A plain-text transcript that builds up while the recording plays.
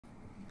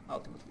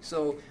ultimately.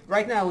 So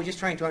right now we're just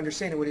trying to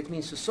understand what it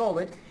means to solve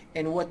it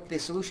and what the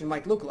solution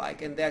might look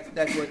like, and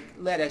that's what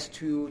led us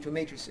to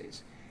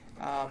matrices.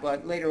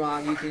 But later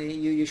on,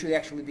 you should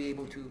actually be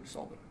able to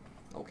solve it.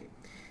 Okay.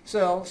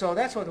 So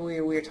that's what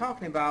we're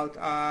talking about,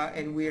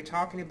 and we're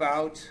talking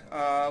about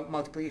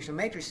multiplication of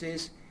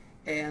matrices,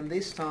 and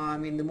this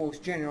time in the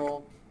most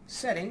general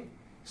setting.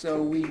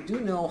 So we do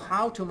know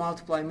how to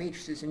multiply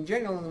matrices in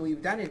general, and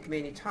we've done it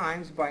many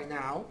times by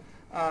now.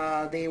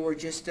 They were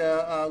just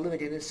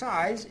limited in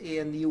size,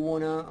 and you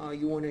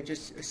wanna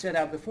just set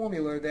up the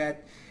formula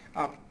that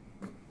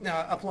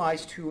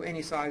applies to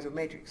any size of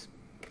matrix.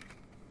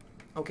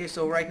 Okay,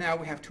 so right now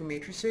we have two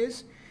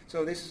matrices.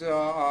 So this is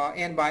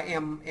n by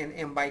m and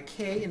m by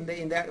k.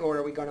 In that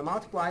order, we're going to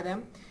multiply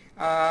them.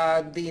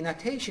 The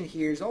notation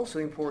here is also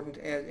important,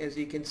 as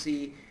you can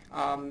see.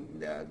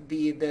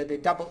 The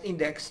double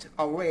indexed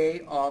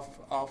array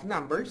of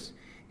numbers,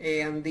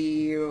 and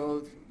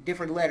the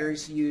different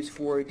letters used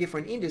for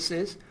different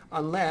indices,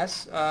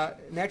 unless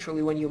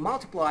naturally when you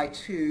multiply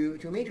two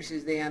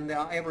matrices, then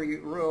every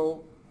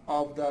row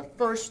of the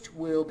first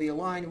will be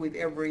aligned with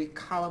every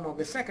column of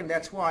the second.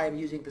 That's why I'm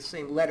using the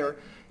same letter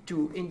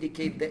to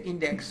indicate the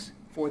index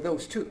for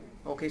those two.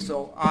 Okay,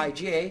 so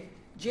ij,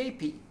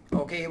 jp.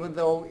 Okay, even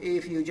though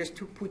if you just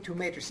put two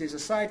matrices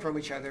aside from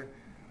each other,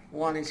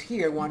 one is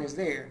here, one is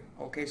there.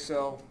 Okay,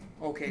 so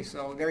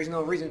there is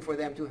no reason for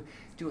them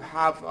to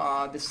have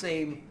the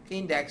same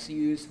index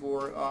used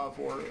for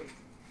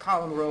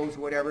column, rows,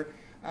 whatever.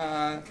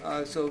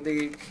 So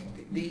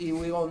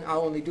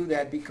I'll only do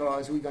that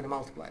because we're going to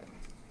multiply them.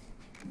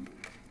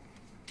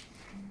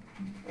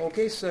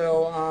 Okay,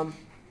 so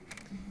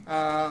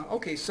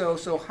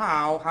so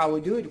how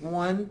we do it?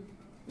 One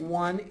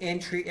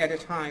entry at a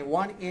time,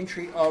 one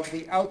entry of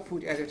the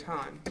output at a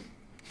time.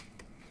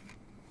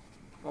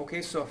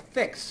 Okay, so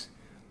fix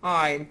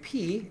I and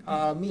P,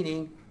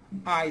 meaning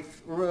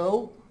ith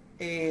row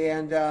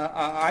and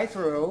ith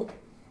row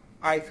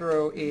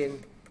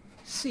in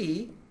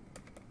C,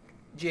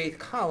 jth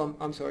column.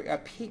 I'm sorry,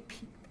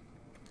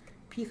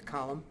 pth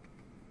column.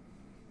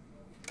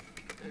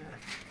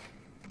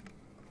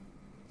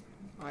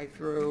 Ith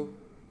row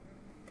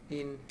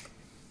in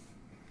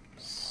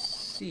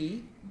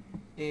C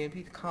and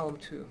pth column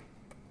 2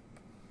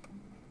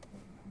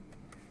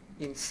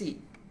 in C.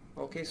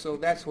 Okay, so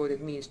that's what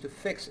it means to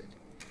fix it.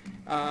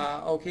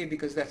 Okay,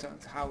 because that's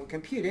how we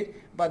compute it.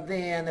 But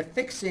then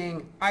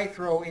fixing ith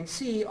row in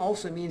C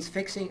also means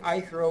fixing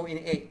ith row in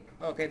A.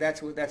 Okay,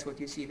 that's what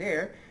you see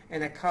there,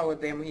 and I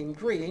colored them in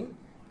green.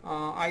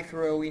 Ith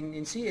row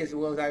in C as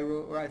well as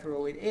ith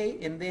row in A,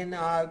 and then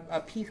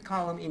a pth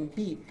column in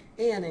B.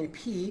 N and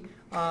P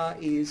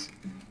is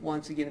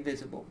once again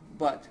visible,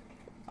 but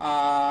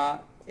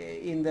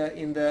in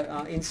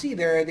C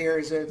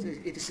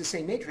it is the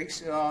same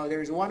matrix.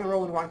 There is one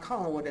row and one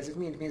column. What does it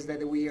mean? It means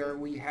that we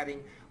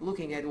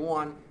looking at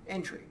one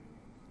entry,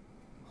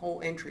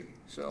 whole entry.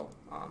 So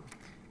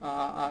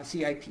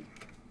CIP.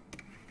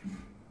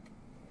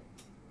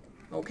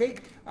 Okay,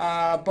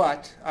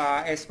 but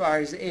as far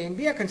as A and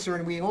B are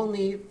concerned, we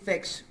only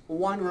fix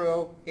one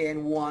row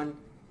and one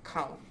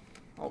column.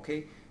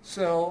 Okay,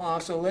 so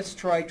let's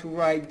try to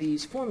write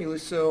these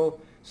formulas. So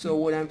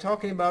what I'm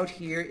talking about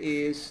here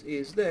is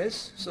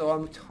this. So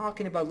I'm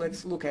talking about,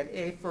 let's look at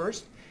A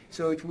first.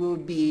 So it will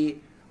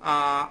be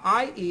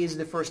I is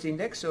the first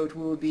index, so it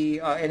will be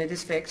and it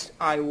is fixed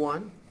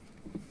I1,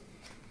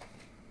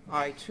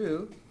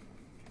 I2,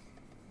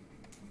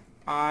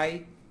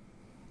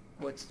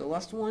 what's the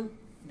last one?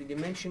 The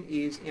dimension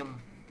is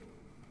M.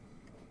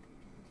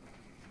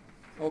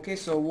 Okay,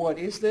 so what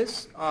is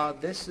this?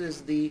 This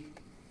is the,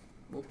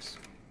 oops,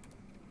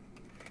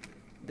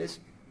 this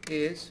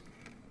is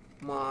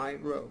my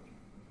row.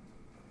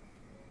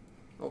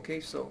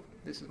 Okay, so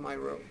this is my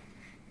row.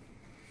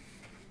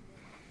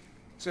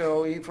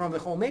 So from the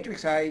whole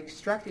matrix, I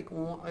extracted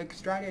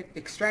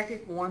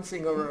one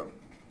single row.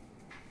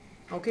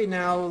 Okay,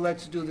 now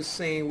let's do the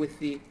same with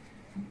the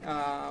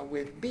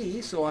with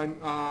B. So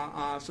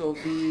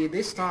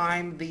this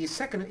time the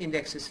second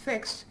index is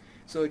fixed,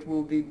 so it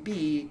will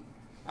be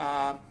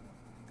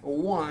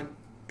B1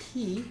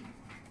 P,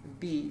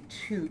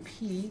 B2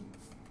 P,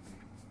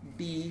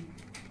 B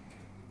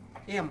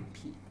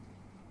MP.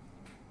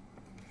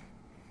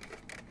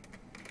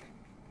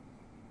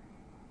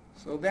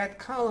 So that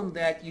column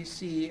that you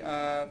see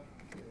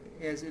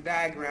as a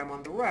diagram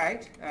on the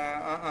right,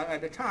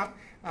 at the top,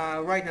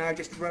 right now I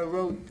just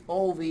wrote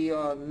all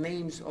the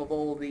names of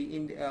all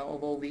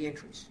the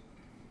entries.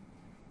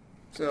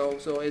 So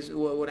as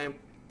what I'm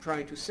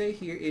trying to say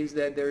here is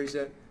that there is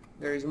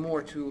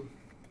more to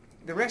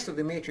the rest of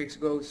the matrix.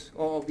 Goes,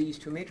 all of these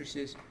two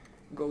matrices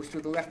goes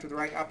to the left, to the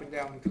right, up and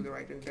down, and to the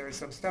right, and there is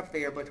some stuff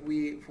there, but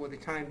for the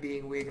time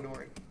being, we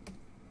ignore it.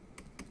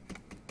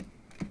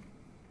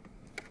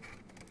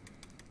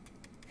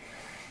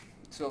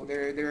 So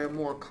there are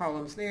more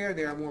columns there,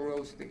 there are more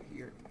rows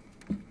here.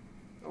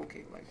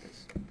 Okay, like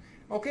this.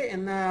 Okay,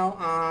 and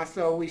now,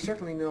 so we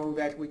certainly know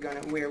that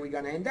where we're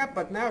gonna end up,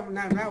 but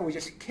now we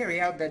just carry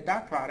out that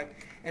dot product,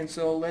 and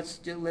so let's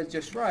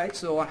just write.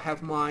 So I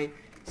have my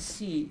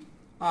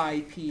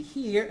CIP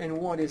here, and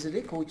what is it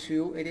equal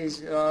to? It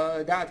is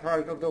dot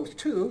product of those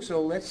two. So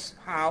let's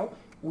how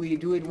we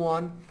do it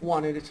one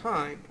at a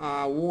time,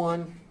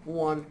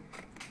 one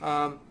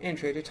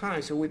entry at a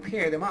time. So we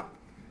pair them up.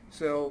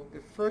 So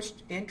the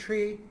first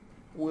entry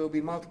will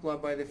be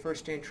multiplied by the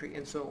first entry,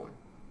 and so on.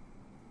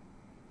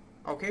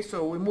 Okay,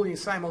 so we're moving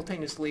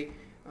simultaneously.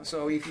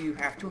 So if you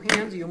have two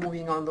hands, you're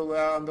moving on the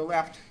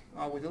left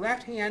with the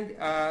left hand,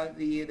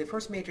 the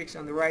first matrix,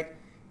 on the right,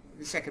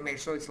 the second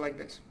matrix. So it's like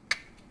this.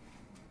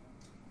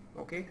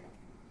 Okay,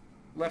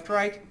 left,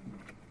 right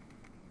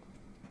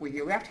with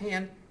your left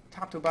hand,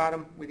 top to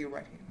bottom with your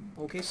right hand.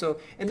 Okay, so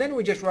and then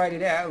we just write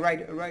it out,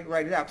 write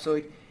it up. So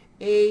it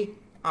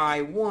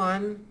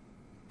AI1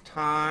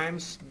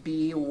 times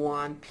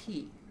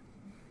B1P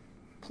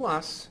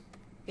plus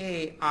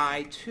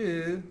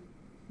AI2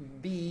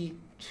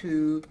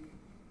 B2P,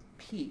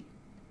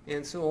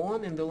 and so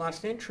on, and the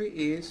last entry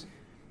is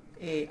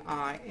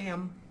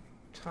AIM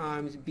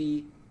times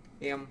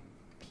BMP.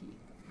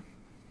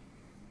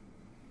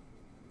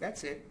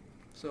 That's it.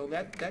 So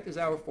that is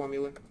our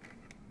formula.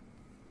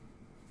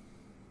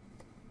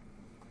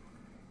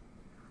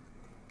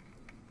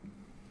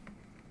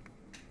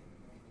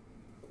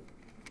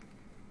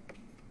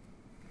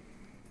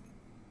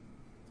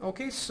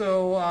 Okay,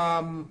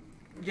 so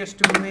just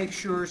to make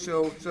sure,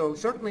 so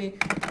certainly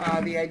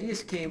the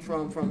ideas came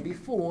from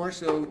before,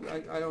 so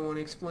I don't want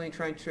to explain,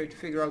 trying to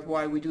figure out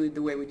why we do it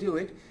the way we do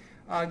it.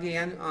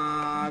 Again,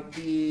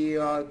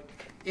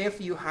 if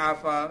you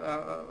have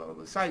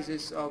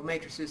sizes of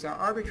matrices are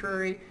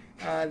arbitrary,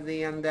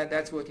 then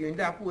that's what you end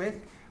up with.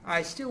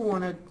 I still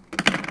want to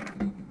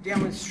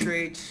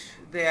demonstrate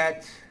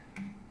that,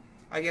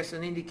 I guess,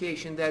 an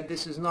indication that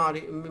this is not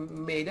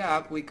made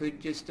up. We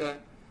could just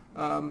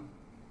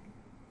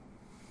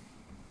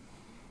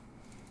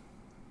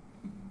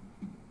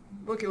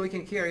okay, we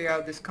can carry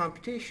out this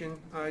computation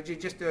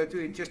just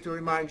to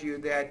remind you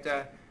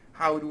that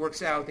how it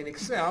works out in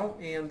Excel,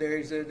 and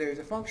there's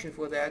a function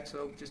for that.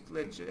 So just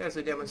as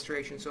a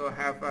demonstration. So I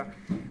have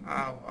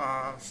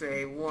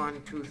say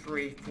 1, 2,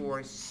 3,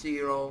 4,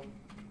 0,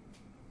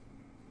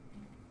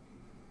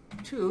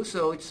 2.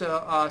 So it's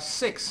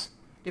 6.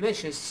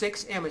 Dimension is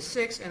 6. M is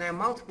 6, and I'm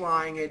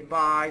multiplying it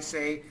by,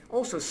 say,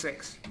 also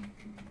 6.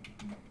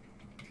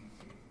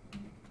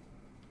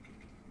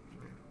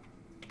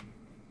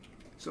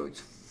 So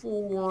it's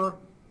 4.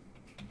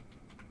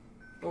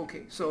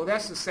 Okay, so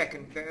that's the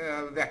second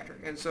vector,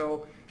 and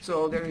so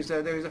there is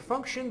a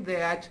function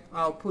that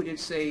I'll put it,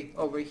 say,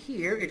 over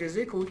here. It is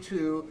equal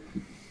to,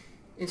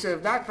 instead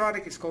of dot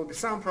product, it's called the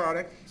sum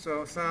product.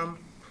 So sum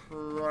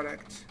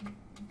product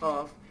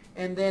of,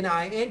 and then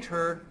I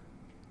enter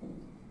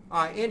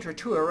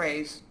two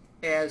arrays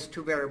as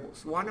two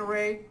variables. One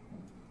array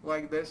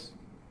like this,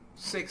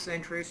 6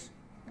 entries,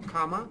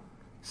 comma.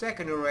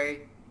 Second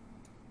array,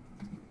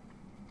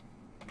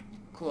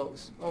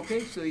 close.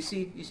 Okay, so you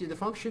see the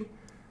function.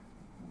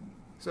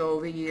 So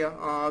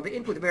the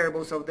input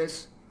variables of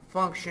this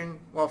function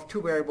of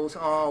two variables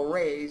are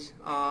arrays,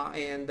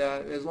 and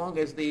as long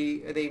as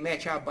they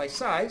match up by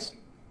size,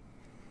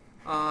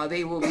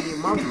 they will be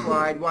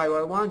multiplied one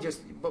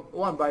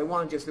by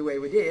one, just the way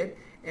we did,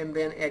 and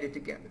then added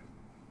together.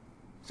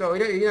 So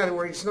in other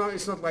words,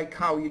 it's not like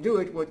how you do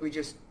it. What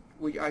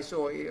I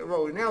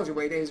wrote in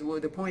algebra. It is,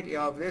 the point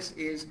of this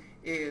is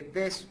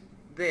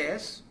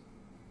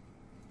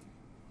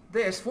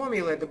this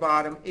formula at the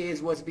bottom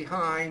is what's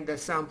behind the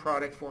sum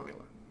product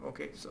formula.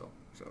 Okay, so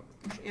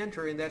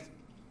enter in that.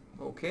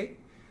 Okay,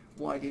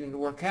 why didn't it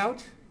work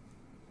out?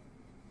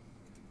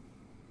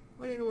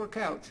 Why didn't it work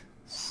out?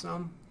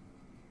 Sum.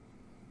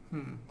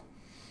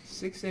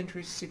 6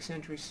 entries, 6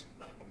 entries.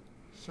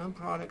 Sum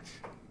product.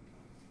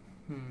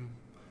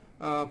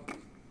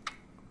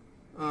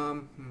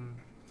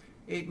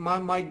 It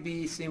might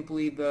be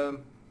simply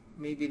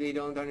maybe they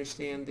don't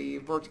understand the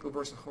vertical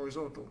versus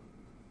horizontal.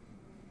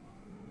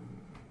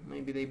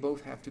 Maybe they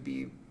both have to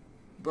be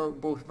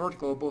both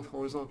vertical or both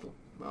horizontal.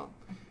 Well,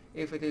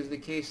 if it is the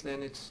case,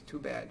 then it's too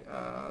bad.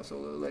 So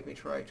let me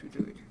try to do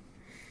it.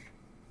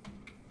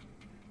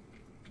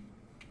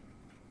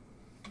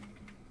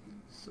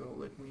 So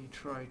let me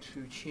try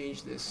to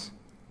change this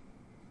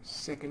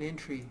second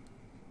entry.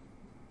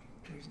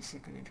 There's the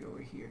second entry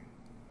over here.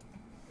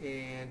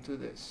 And to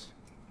this.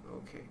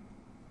 Okay.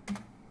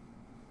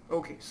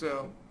 Okay,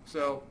 so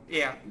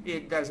yeah,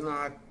 it does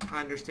not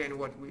understand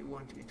what we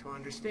want it to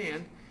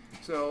understand.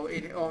 So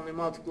it only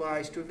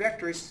multiplies two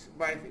vectors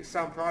by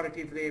some product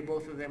if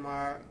both of them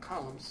are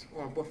columns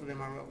or both of them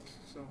are rows.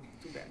 So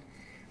too bad.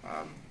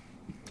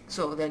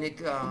 So then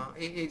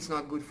it's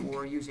not good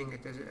for using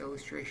it as an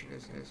illustration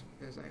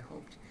as I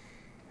hoped.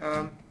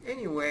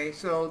 Anyway,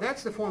 so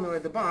that's the formula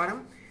at the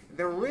bottom.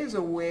 There is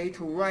a way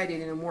to write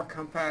it in a more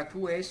compact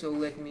way. So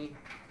let me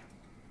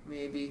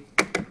maybe,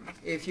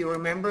 if you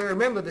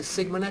remember the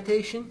sigma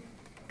notation.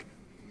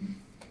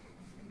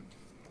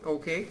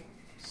 Okay,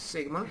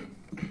 sigma.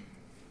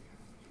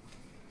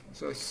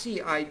 So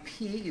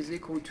CIP is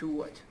equal to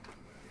what?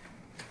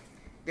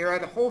 There are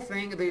the whole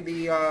thing,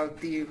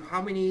 the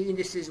how many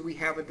indices we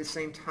have at the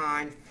same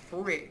time?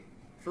 Three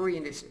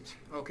indices,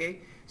 okay?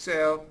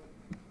 So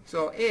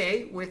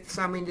A with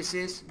some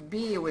indices,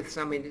 B with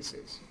some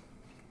indices,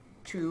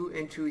 2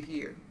 and 2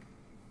 here,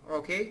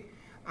 okay?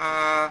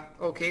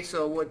 Okay,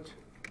 so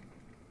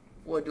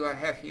what do I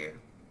have here?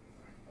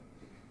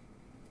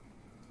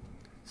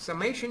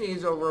 Summation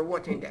is over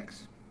what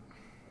index?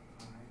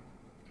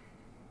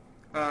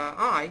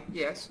 I,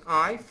 yes,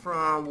 I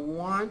from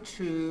 1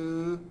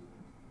 to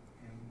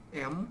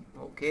M,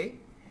 okay,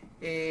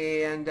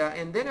 and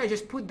then I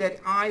just put that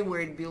I where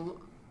it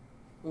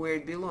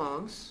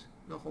belongs.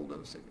 No, hold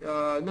on a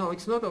second. No,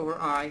 it's not over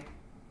I.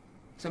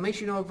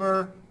 Summation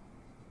over.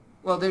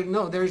 Well,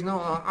 there's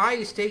no I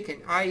is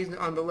taken. I is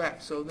on the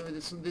left, so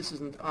this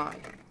isn't I.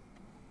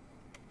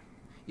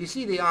 You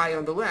see the I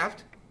on the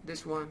left.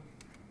 This one.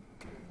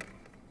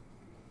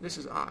 This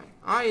is I.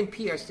 I and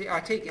P are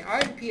taken. I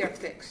and P are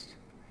fixed.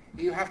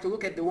 You have to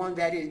look at the one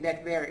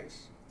that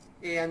varies,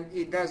 and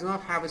it does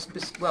not have a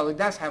it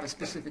does have a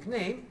specific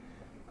name,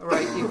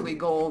 right? If we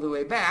go all the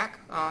way back,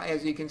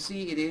 as you can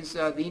see, it is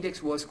the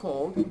index was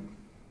called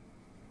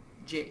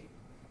J,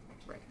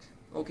 right?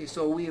 Okay,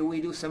 so we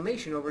do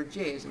summation over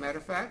J, as a matter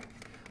of fact,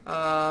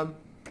 and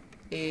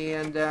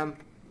then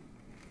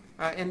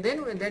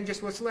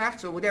just what's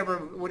left. So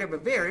whatever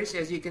varies,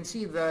 as you can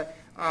see,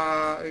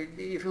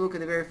 if you look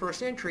at the very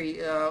first entry,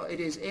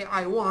 it is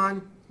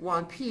I1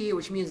 1P,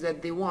 which means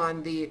that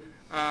the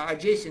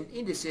adjacent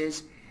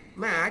indices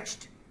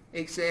matched,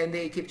 and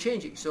they keep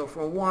changing. So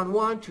from 1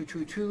 1 to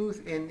 2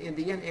 2, and in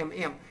the end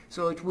M.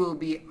 So it will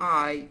be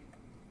I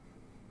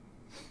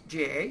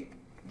J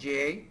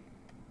J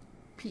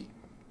P.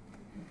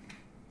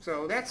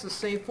 So that's the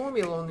same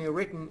formula, only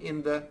written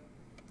in the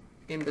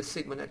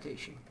sigma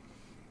notation.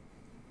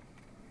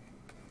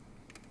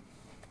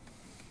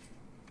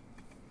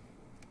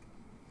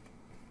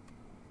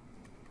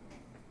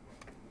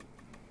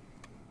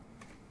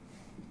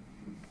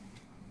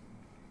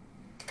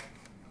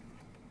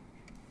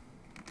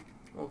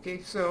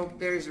 Okay, so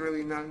there is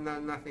really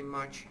nothing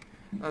much,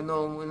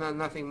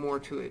 nothing more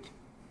to it.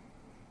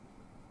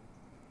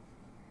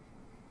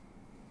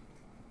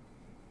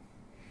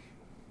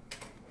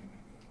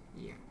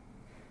 Yeah.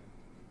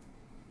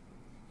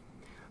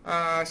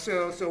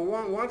 So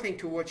one thing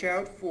to watch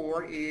out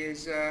for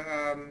is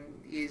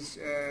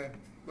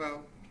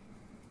well,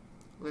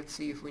 let's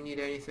see if we need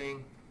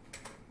anything.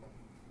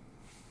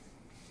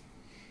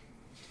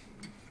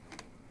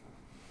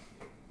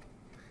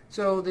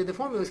 So the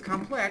formula is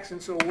complex,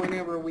 and so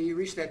whenever we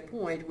reach that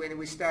point, when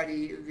we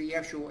study the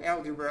actual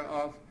algebra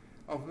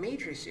of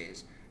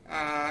matrices,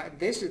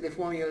 this is the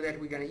formula that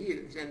we're going to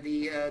use. And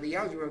the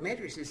algebra of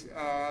matrices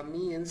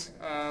means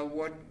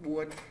what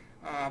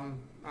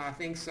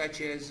things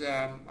such as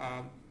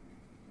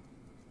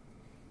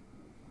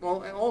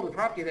well, all the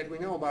property that we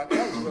know about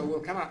algebra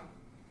will come up.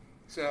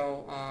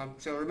 So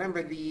so remember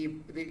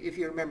if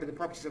you remember the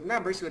properties of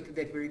numbers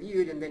that we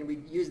reviewed, and then we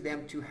use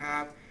them to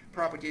have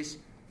properties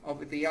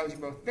of the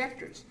algebra of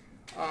vectors.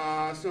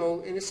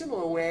 So in a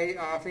similar way,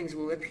 things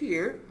will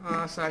appear,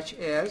 such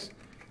as,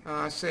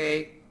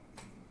 say,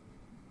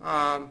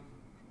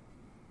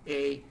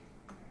 associativity.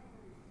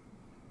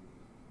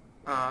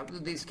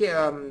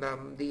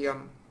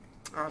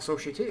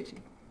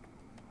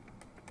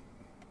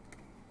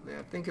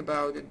 Now think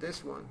about it.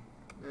 This one,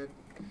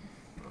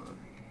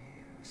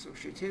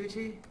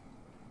 associativity.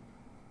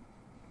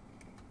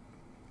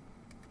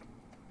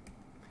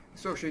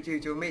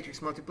 Associativity of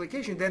matrix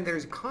multiplication. Then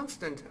there's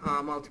constant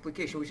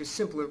multiplication, which is a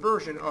simpler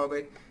version of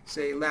it.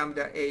 Say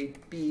lambda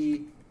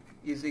AB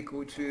is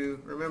equal to,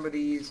 remember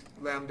these,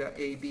 lambda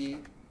AB.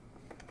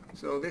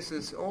 So this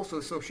is also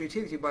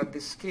associativity, but the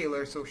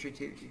scalar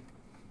associativity.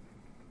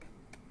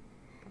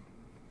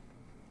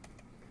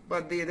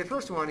 But the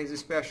first one is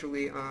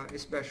especially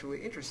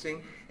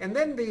interesting. And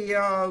then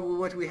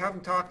what we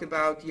haven't talked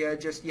about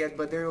just yet,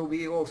 but there will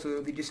be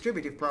also the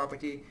distributive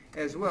property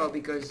as well,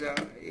 because the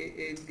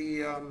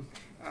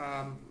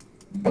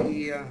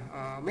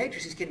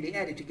matrices can be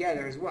added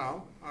together as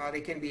well. They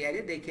can be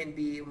added. They can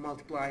be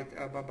multiplied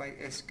by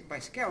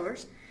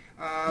scalars.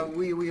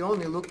 We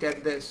only looked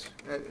at this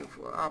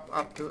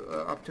up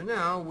to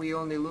now. We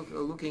only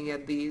looking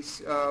at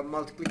these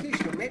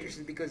multiplication of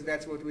matrices because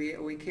that's what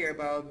we care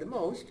about the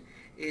most.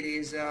 It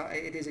is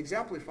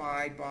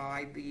exemplified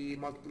by the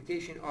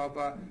multiplication of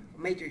a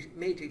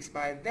matrix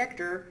by a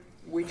vector,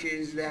 which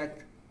is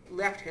that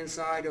left-hand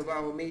side of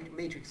our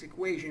matrix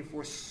equation,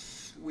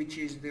 which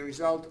is the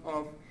result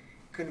of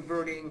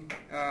converting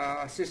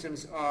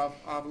systems of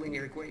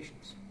linear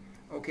equations.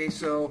 Okay,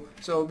 so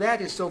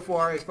that is so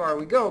far as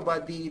we go,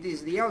 but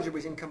the algebra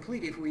is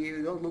incomplete if we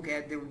don't look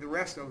at the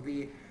rest of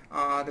the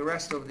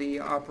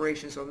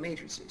operations of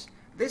matrices.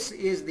 This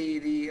is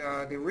the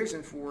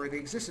reason for the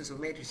existence of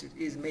matrices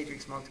is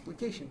matrix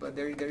multiplication, but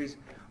there is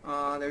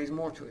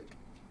more to it.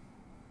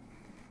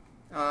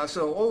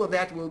 So all of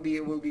that we'll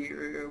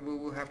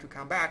have to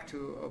come back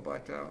to,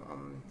 but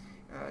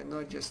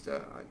not just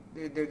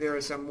there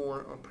are some more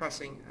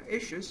pressing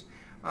issues.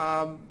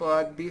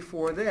 But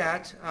before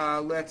that,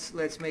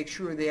 let's make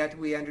sure that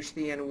we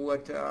understand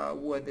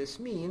what this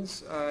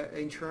means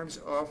in terms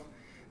of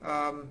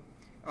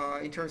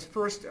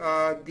first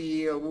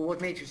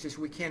what matrices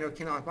we can or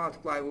cannot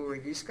multiply. We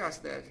already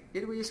discussed that.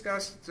 Did we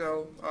discuss?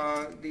 So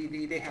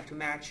they have to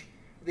match.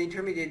 The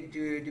intermediate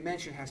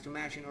dimension has to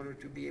match in order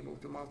to be able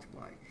to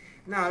multiply.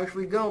 Now, if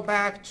we go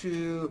back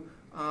to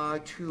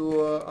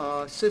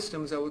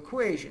systems of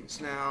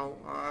equations, now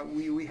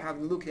we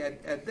haven't looked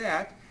at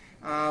that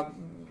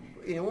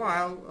in a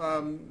while.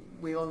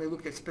 We only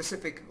looked at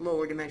specific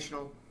lower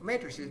dimensional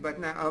matrices, but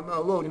now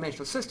lower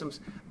dimensional systems.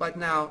 But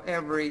now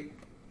every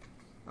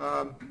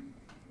what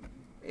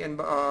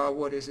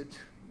is it?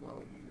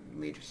 Well,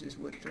 matrices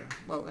with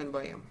well, n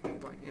by m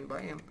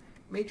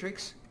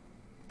matrix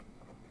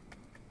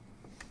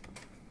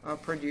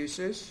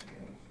produces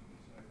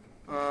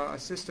a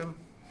system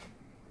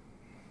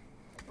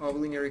of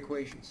linear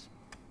equations.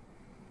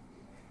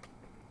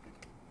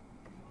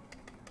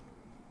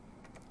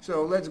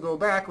 So let's go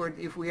backward.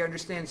 If we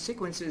understand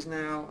sequences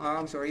now,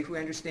 if we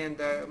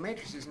understand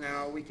matrices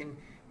now, we can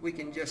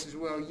just as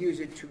well use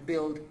it to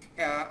build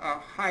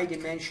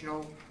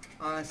high-dimensional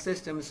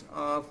systems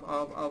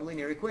of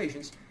linear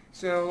equations.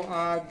 So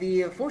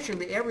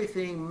fortunately,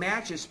 everything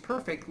matches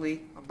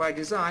perfectly by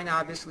design,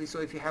 obviously.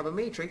 So if you have a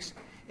matrix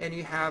and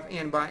you have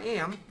n by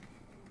m,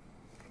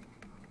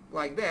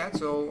 like that,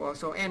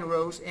 so n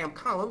rows, m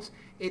columns,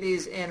 it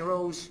is n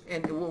rows,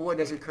 and what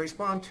does it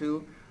correspond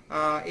to?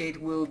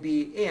 It will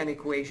be n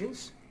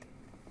equations,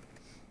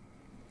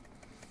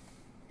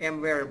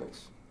 m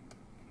variables.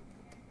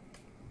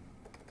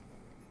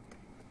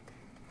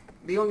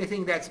 The only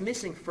thing that's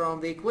missing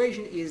from the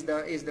equation is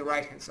the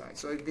right-hand side.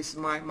 So if this is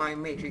my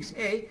matrix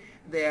A,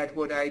 that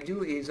what I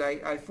do is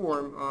I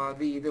form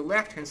the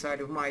left-hand side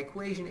of my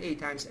equation, A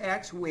times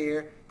x,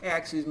 where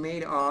x is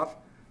made of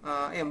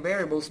m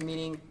variables,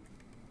 meaning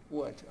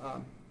what?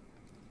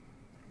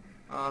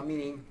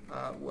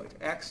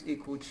 X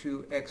equal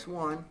to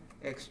x1,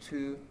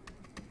 x2,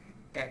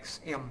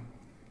 xm.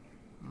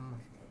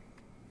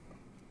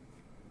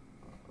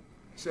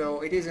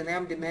 So it is an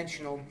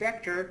m-dimensional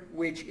vector,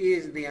 which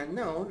is the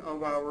unknown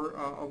of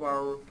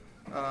our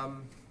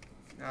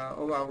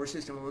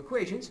system of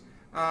equations.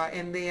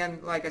 And then,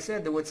 like I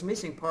said, what's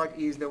missing part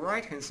is the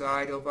right-hand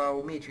side of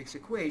our matrix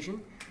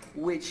equation,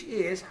 which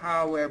is,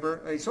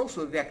 however, it's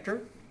also a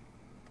vector.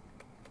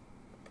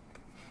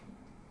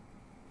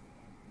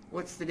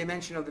 What's the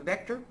dimension of the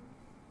vector?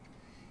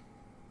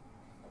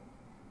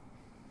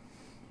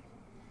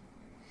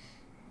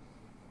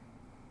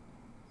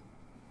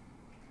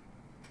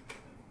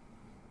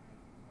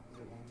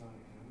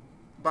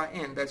 By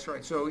n, that's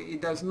right. So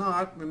it does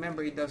not,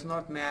 remember, it does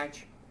not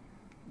match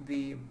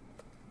the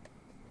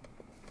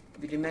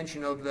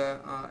dimension of the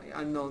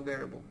unknown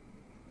variable.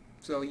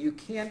 So you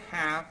can't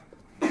have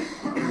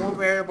more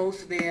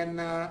variables than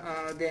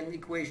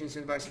equations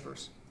and vice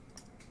versa.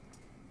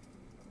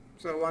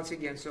 So once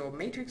again, so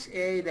matrix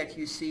A that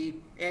you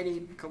see,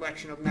 any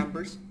collection of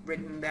numbers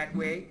written that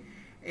way,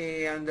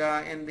 and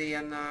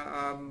then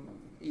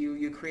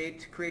you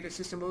create a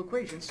system of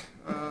equations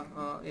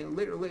in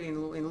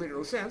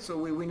literal sense. So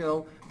we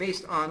know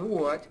based on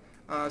what.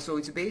 So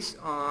it's based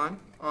on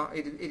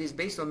it is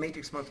based on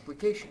matrix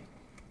multiplication.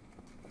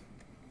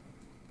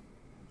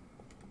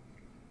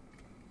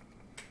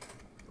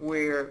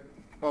 Where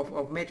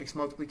of matrix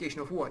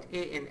multiplication of what?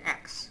 A and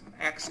x.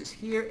 X is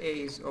here,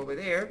 A is over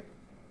there.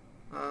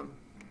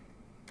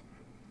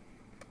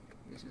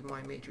 This is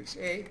my matrix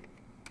A.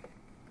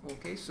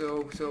 Okay,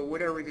 so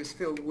whatever it is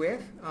filled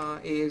with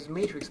is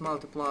matrix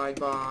multiplied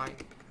by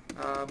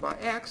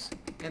x,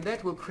 and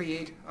that will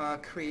create a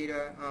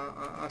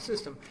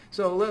system.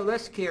 So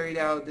let's carry it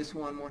out this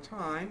one more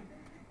time.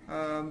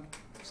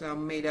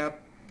 Some made up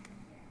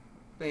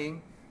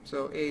thing.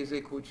 So A is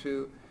equal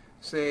to,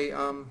 say,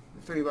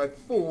 3 by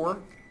 4.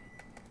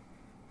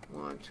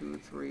 1, 2,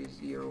 3,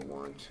 0,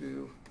 1,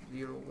 2,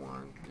 0,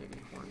 1,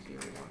 negative 1, 0,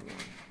 1,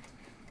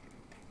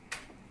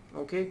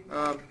 1. Okay.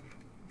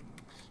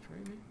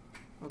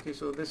 Okay,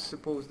 so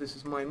suppose this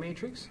is my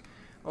matrix.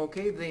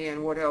 Okay,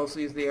 then what else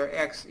is there?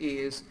 X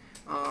is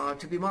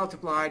to be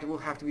multiplied will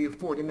have to be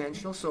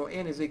 4-dimensional. So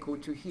n is equal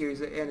to, here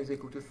is n is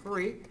equal to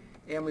 3,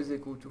 m is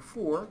equal to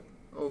 4.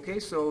 Okay,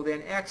 so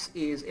then x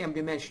is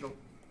m-dimensional.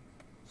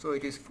 So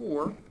it is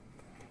 4,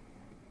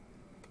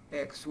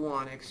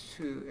 x1,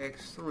 x2,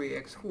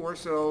 x3, x4.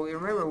 So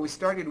remember, we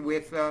started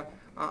with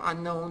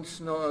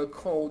unknowns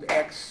called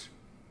x,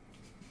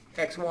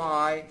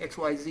 xy,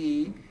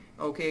 xyz.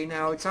 Okay,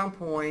 now at some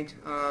point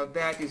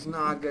that is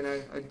not going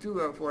to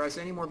do for us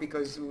anymore,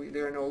 because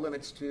there are no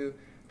limits to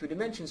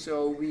dimensions,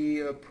 so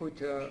we put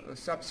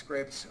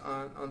subscripts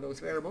on those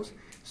variables.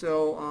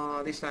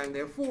 So this time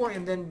they're 4,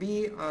 and then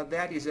b,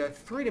 that is a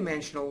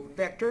 3-dimensional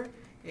vector,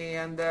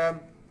 and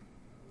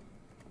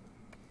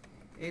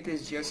it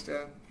is just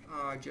a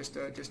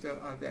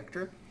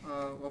vector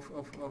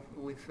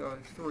with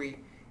 3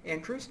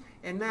 entries.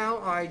 And now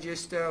I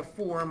just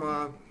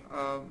form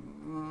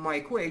my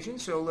equation.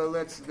 So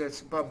let's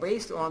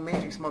based on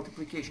matrix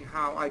multiplication,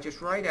 how I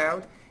just write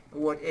out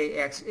what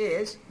AX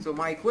is. So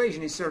my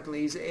equation is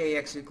certainly is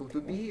AX equal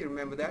to B.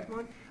 Remember that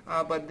one.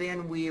 But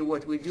then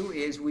what we do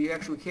is we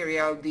actually carry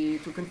out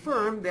to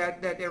confirm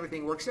that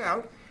everything works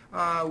out.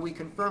 We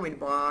confirm it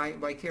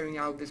by carrying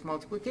out this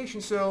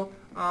multiplication. So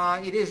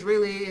it is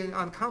really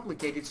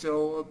uncomplicated.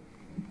 So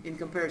in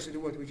comparison to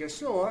what we just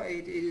saw,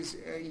 it is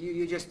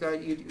you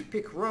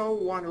pick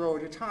one row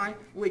at a time,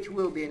 which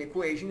will be an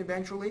equation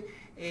eventually,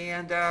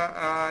 and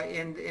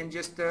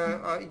just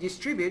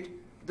distribute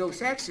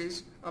those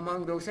x's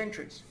among those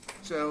entries.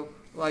 So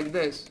like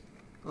this.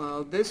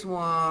 This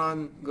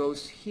one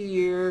goes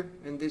here,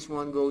 and this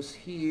one goes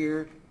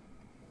here,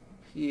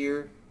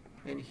 here,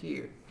 and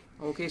here.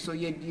 Okay, so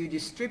you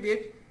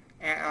distribute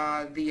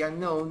the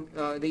unknown,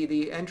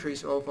 the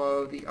entries of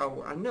our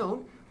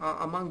unknown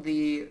among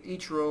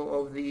each row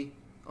of the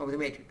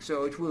matrix.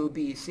 So it will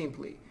be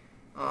simply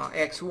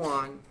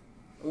x1,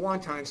 1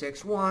 times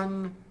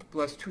x1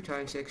 plus 2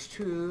 times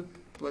x2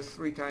 plus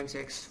 3 times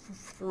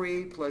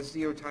x3 plus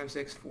 0 times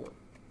x4.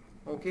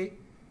 Okay,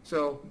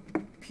 so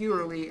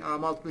purely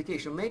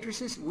multiplication of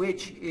matrices,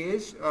 which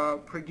is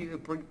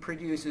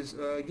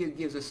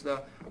gives us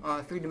the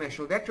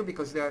three-dimensional vector,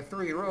 because there are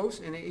 3 rows,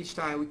 and each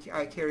time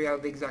I carry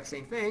out the exact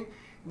same thing.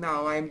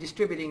 Now I am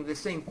distributing the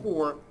same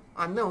 4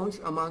 unknowns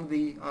among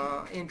the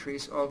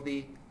entries of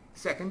the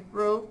second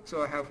row.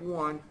 So I have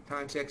 1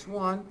 times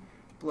x1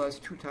 plus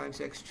 2 times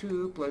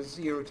x2 plus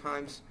 0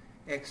 times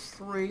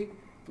x3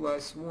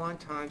 plus 1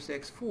 times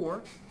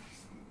x4.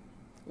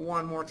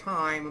 One more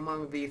time,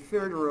 among the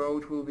third row,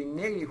 it will be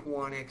negative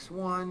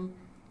 1x1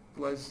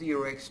 plus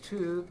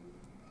 0x2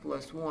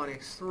 plus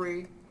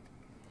 1x3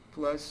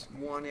 plus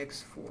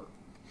 1x4.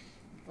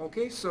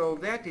 Okay, so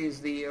that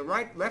is the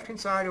left-hand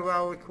side of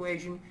our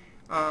equation,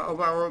 of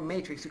our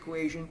matrix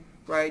equation,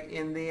 right?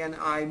 And then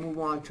I move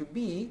on to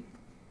B,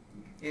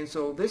 and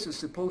so this is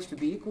supposed to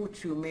be equal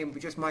to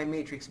just my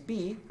matrix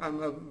B.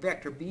 I'm a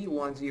vector B,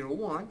 1, 0,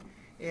 1,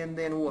 and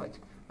then what?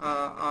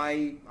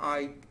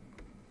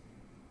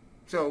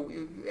 So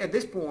at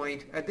this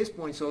point,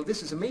 so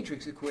this is a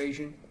matrix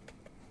equation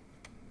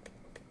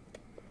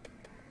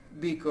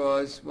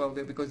because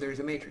there is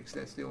a matrix.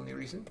 That's the only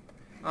reason.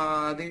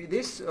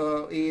 This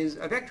is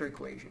a vector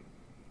equation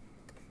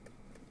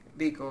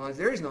because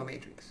there is no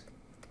matrix,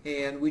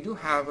 and we do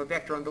have a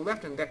vector on the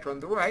left and a vector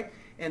on the right,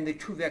 and any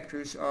two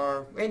vectors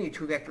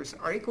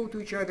are equal to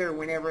each other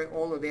whenever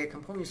all of their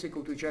components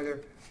equal to each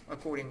other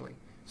accordingly.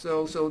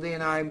 So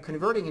then I'm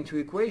converting into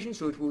equation.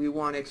 So it will be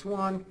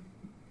 1x1.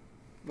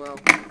 Well,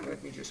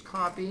 let me just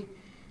copy,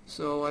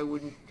 so I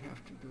wouldn't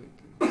have to do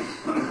it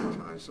 5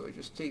 times. So I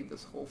just take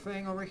this whole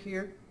thing over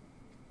here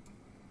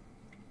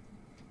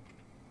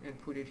and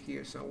put it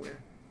here somewhere.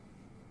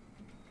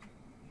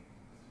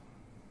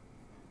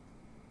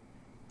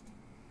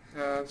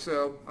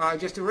 So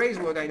just erase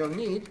what I don't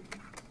need,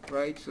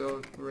 right?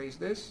 So erase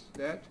this,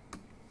 that,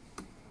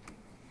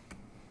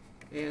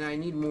 and I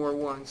need more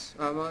ones,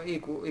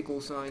 equal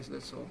signs.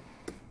 That's all.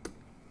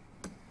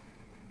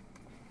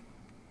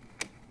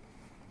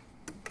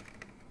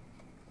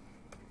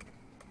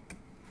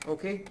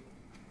 Okay,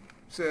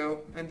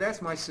 so, and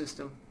that's my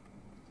system.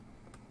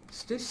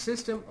 This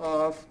system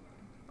of,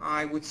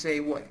 I would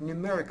say, what?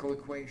 Numerical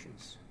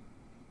equations.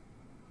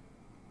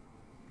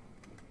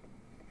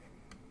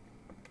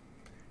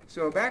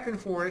 So back and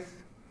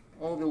forth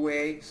all the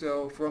way,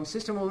 so from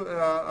system of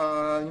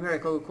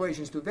numerical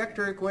equations to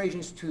vector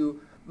equations to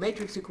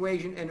matrix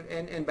equation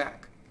and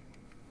back,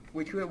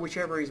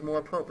 whichever is more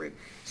appropriate.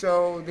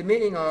 So the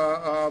meaning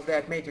of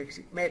that matrix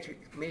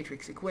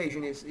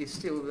equation is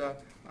still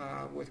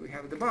what we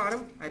have at the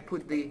bottom. I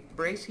put the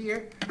brace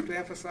here to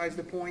emphasize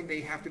the point.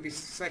 They have to be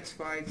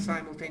satisfied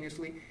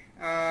simultaneously.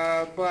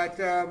 But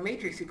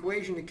matrix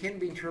equation can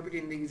be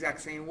interpreted in the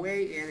exact same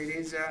way, and it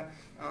is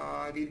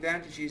the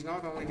advantage is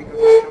not only because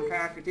it's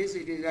compact,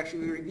 it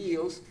actually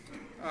reveals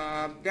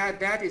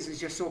that is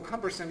just so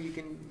cumbersome.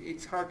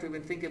 It's hard to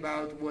even think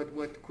about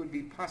what could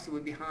be possibly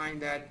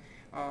behind that.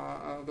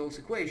 Those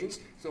equations.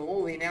 So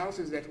all the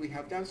analysis that we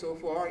have done so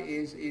far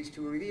is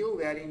to reveal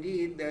that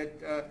indeed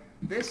that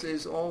this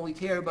is all we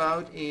care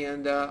about,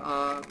 and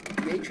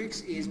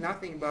matrix is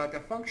nothing but a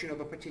function of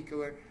a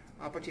particular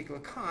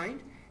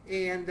kind,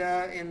 and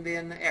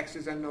then x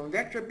is unknown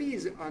vector, b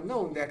is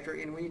unknown vector,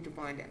 and we need to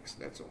find x.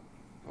 That's all.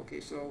 Okay,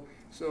 so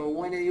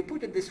when you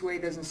put it this way,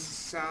 that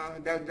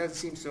doesn't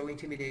seem so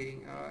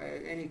intimidating.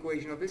 Any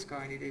equation of this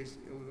kind, it is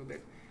a little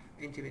bit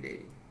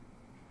intimidating.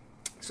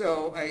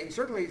 So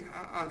certainly,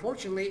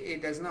 unfortunately,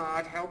 it does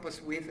not help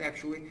us with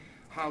actually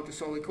how to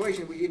solve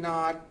equations. We did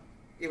not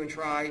even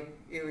try,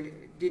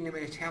 didn't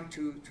even attempt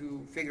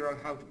to figure out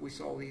how we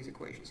solve these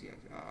equations yet,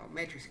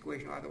 matrix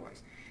equation or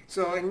otherwise.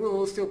 So, and we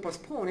will still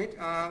postpone it,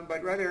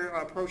 but rather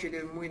approach it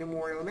in a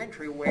more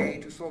elementary way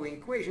to solving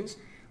equations,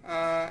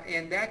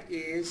 and that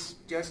is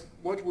just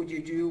what would you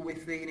do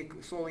with the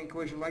solving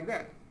equation like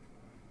that?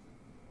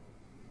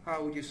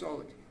 How would you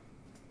solve it?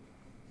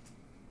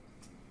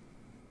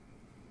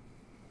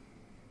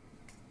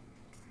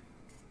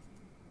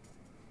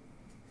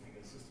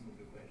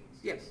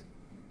 Yes.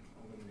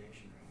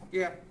 Elimination, right?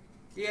 Yeah.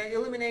 Yeah,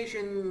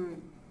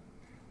 elimination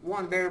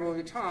one variable at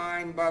a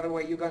time. By the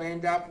way, you're going to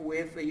end up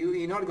with,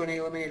 you're not going to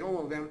eliminate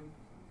all of them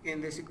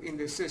in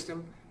this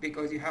system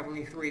because you have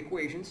only 3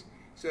 equations.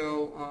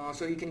 So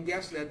so you can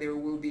guess that there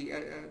will be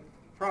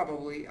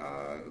probably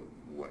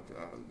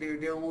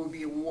there will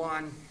be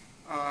one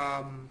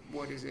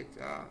what is it?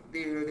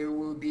 There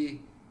will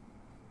be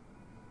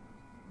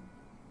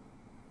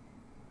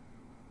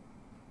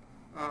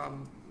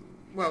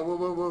well,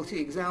 we'll see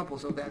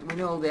examples of that. We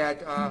know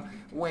that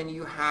when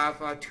you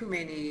have too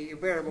many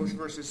variables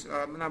versus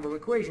number of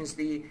equations,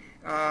 the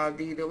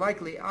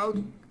likely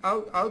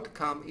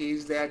outcome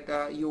is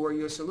that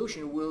your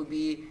solution will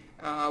be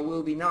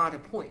not a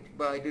point,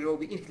 but there will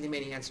be infinitely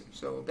many answers.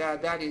 So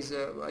that is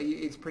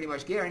it's pretty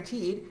much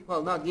guaranteed.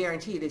 Well, not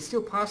guaranteed. It's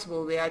still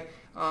possible that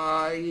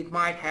it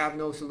might have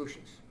no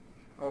solutions.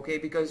 Okay,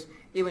 because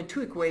even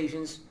 2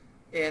 equations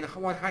and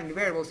 100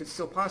 variables, it's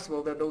still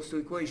possible that those 2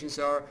 equations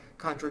are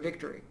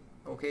contradictory.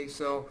 Okay,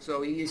 so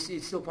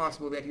it's still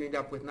possible that you end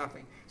up with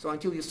nothing. So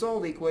until you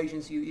solve the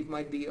equations, it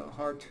might be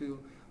hard to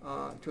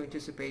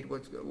anticipate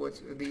what's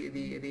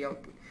the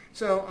output.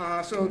 So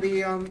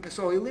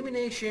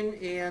elimination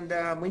and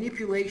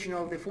manipulation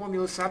of the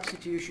formula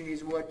substitution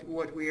is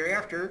what we are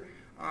after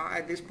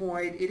at this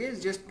point. It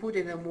is just put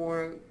in a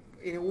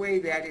way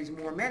that is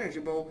more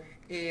manageable,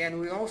 and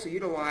we also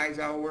utilize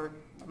our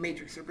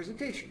matrix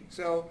representation.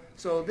 So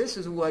this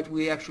is what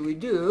we actually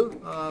do.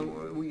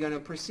 We're going to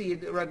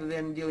proceed rather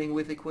than dealing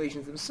with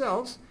equations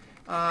themselves.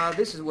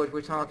 This is what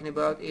we're talking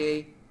about: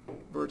 A,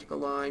 vertical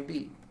line,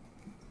 B.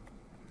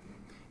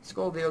 It's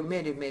called the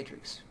augmented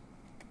matrix.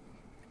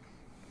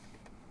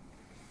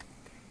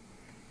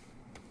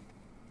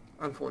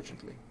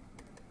 Unfortunately.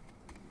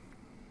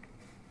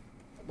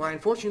 Why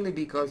unfortunately?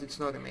 Because it's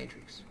not a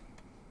matrix.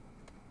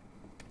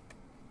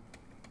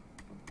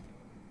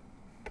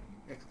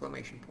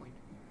 Exclamation point.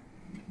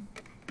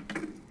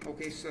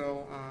 Okay,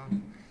 so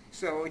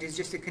it is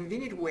just a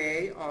convenient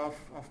way of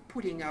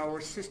putting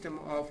our system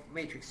of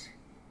matrix,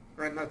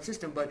 or not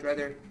system, but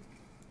rather,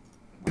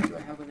 why do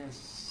I have an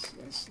S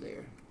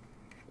there?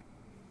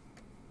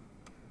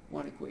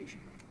 One equation.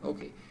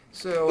 Okay,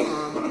 so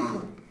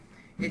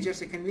it's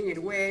just a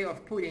convenient way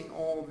of putting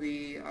all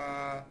the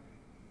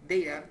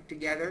data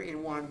together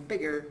in one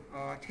bigger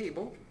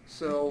table.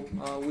 So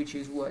which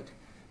is what?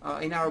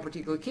 In our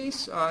particular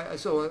case,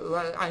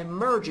 so I'm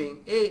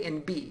merging A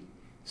and B.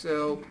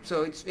 So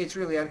it's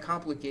really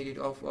uncomplicated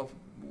of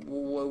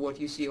what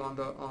you see on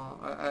the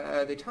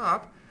at the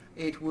top.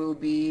 It will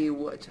be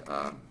what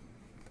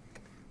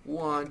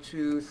 1,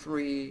 2,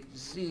 3,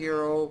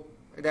 0.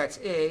 That's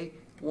A.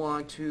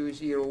 1, 2,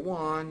 0,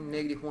 1.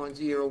 Negative 1,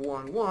 0,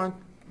 1, 1.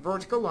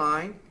 Vertical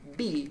line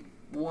B.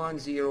 1,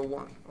 0,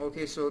 1.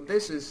 Okay, so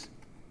this is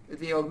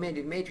the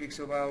augmented matrix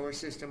of our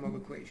system of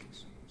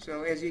equations.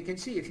 So as you can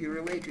see, if you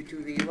relate it to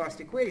the last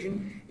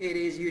equation, it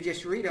is you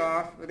just read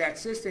off that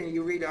system,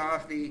 you read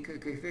off the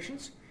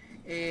coefficients,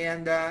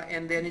 and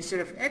then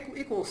instead of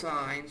equal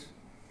signs,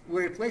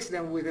 we replace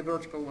them with a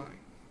vertical line.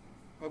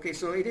 Okay,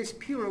 so it is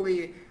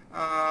purely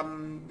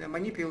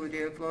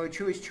manipulative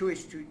choice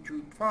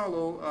to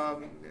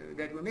follow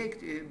that we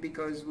make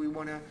because we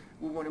want to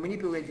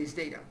manipulate this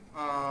data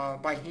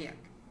by hand.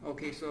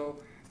 Okay, so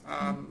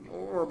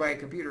or by a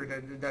computer,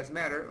 that doesn't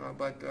matter,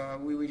 but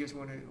we just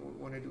want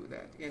to do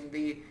that. And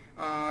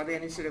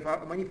then instead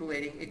of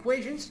manipulating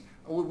equations,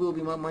 we will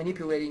be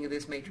manipulating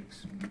this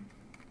matrix.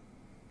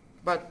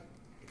 But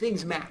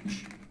things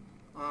match.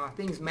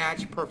 Things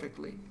match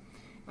perfectly.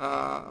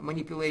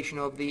 Manipulation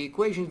of the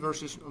equations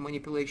versus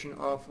manipulation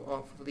of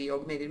the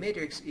augmented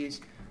matrix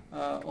is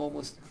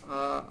almost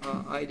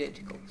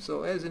identical.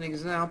 So as an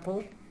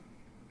example,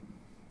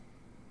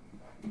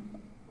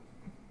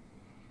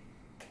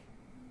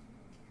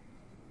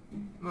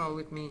 well,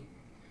 let me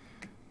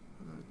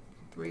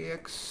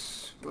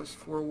 3x plus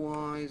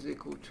 4y is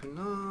equal to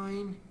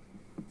 9,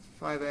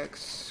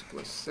 5x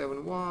plus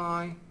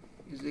 7y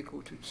is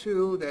equal to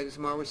 2. That is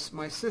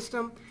my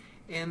system.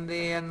 And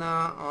then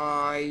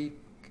I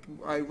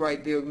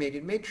write the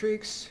augmented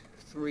matrix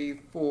 3,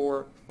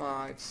 4,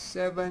 5,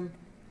 7,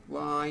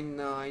 line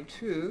 9,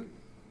 2.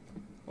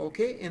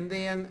 Okay, and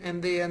then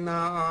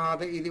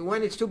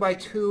when it's 2 by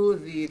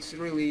 2, it's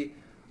really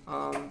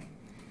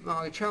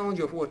a challenge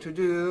of what to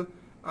do.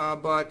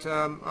 But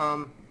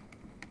I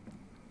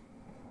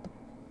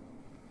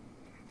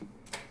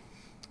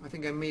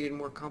think I made it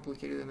more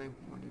complicated than I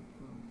wanted.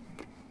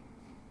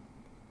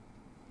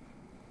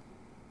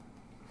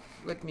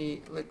 Let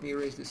me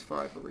erase this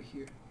 5 over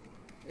here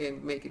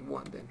and make it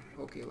 1 then.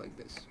 Okay, like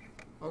this.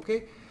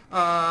 Okay.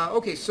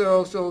 Okay.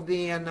 So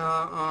then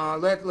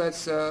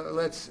let's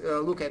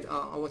look at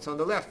what's on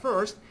the left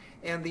first.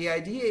 And the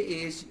idea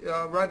is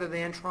rather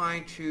than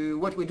trying to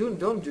what we don't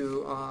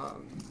do.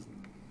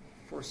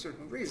 For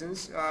certain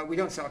reasons, we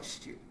don't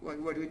substitute.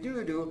 What we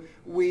do,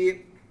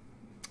 we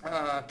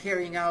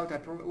carry out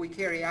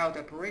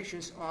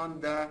operations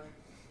on the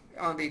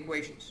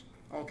equations.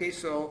 Okay,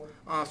 so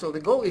the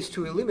goal is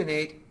to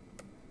eliminate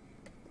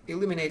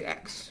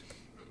x.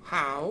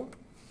 How?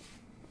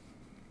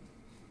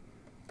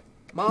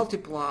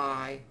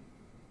 multiply,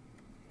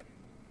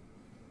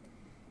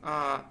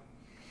 well,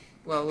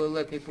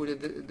 let me put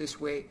it this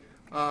way.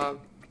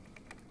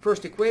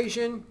 First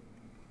equation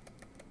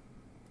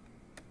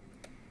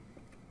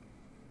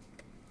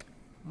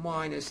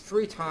minus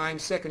 3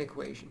 times second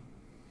equation.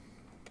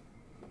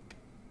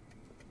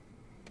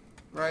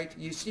 Right?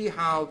 You see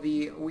how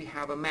we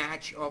have a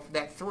match of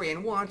that 3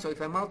 and 1. So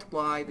if I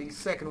multiply the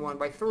second one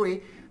by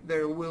 3,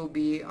 there will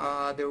be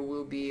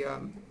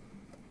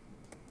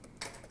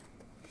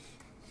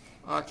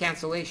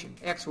cancellation.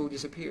 X will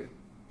disappear.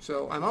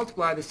 So I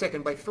multiply the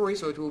second by 3,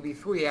 so it will be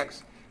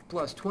 3x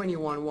plus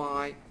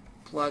 21y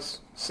plus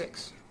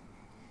 6.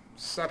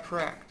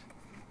 Subtract.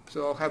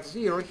 So I'll have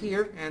 0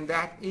 here, and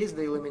that is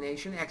the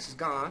elimination. X is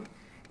gone.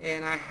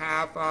 And I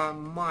have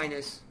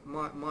minus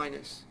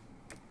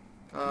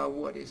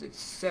what is it?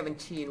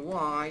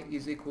 17y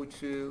is equal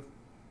to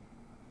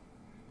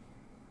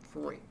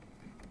 3.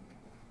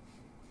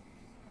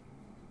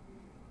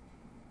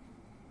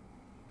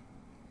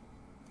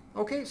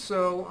 Okay,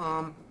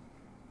 so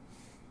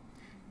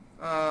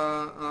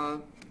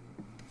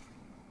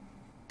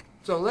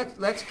so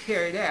let's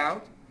carry it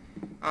out,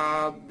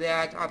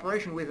 that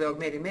operation with the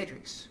augmented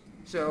matrix.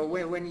 So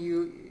when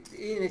you,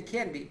 and it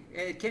can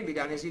be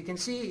done, as you can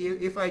see.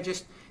 If I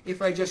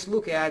just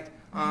look at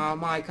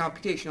my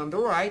computation on the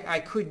right, I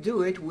could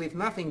do it with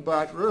nothing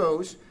but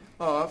rows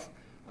of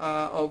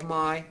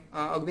my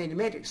augmented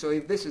matrix. So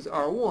if this is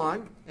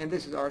R1 and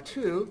this is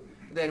R2,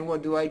 then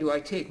what do? I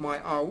take my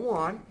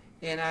R1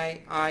 and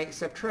I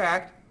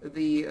subtract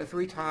the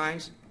 3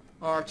 times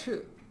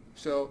R2.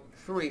 So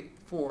 3,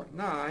 4,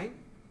 9.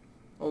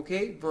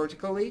 Okay,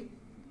 vertical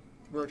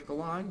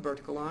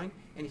line,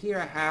 and here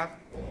I have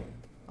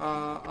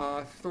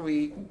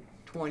 3,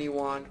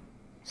 21,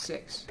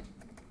 6.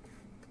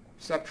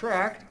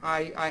 Subtract,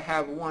 I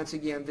have once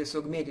again this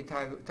augmented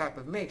type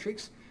of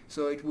matrix,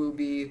 so it will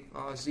be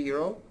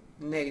 0,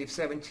 negative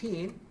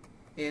 17,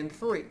 and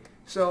 3.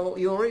 So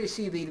you already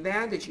see the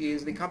advantage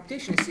is the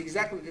computation is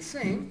exactly the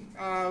same,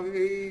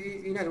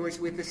 in other words,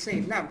 with the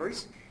same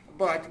numbers.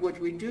 But what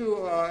we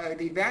do,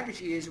 the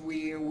advantage is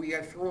we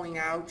are throwing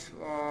out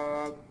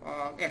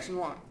x and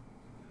y.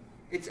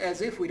 It's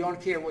as if we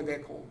don't care what they're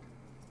called.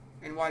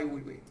 And why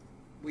would we?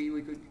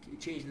 We could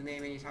change the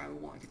name anytime we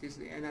want. It is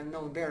an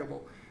unknown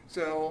variable.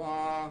 So,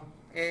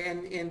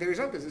 and the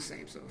result is the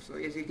same. So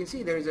as you can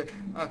see, there's a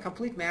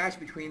complete match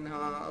between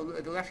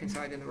the left-hand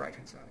side and the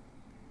right-hand side.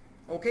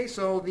 Okay,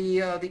 so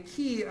the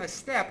key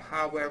step,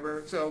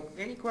 however, so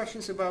any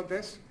questions about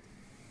this?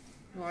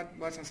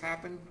 What has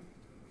happened?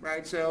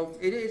 Right, so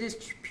it is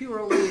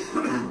purely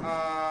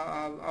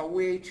a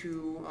way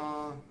to,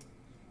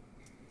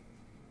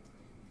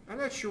 I'm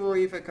not sure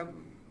if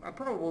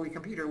probably a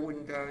computer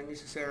wouldn't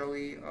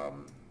necessarily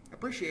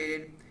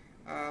appreciate it,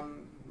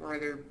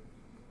 rather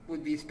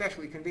would be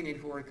especially convenient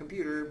for a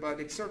computer,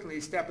 but it's certainly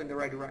a step in the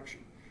right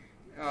direction.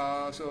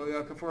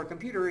 So for a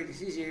computer, it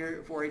is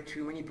easier for it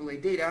to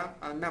manipulate data,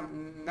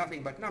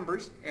 nothing but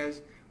numbers,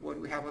 as what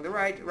we have on the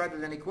right, rather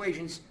than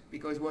equations,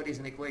 because what is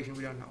an equation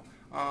we don't know.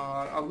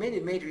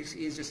 Augmented matrix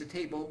is just a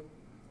table,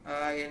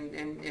 and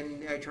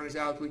it turns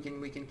out we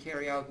can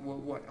carry out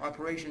what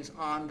operations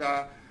on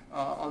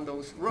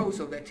those rows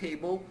of that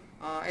table,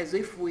 as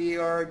if we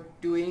are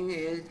doing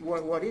it.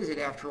 What is it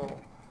after all?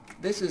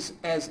 This is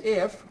as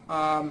if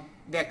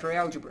vector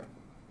algebra.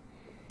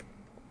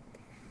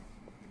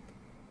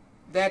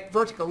 That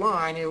vertical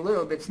line a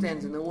little bit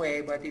stands in the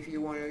way, but if you're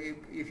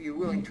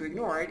willing to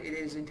ignore it, it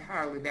is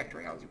entirely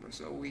vector algebra.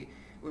 So we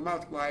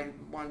multiplied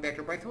one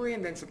vector by 3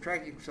 and then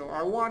subtracted. So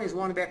R1 is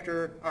one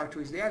vector,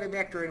 R2 is the other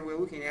vector, and we're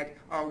looking at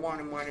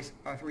R1 minus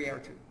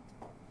 3R2.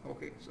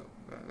 Okay, so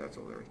that's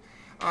all there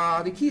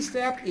is. The key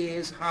step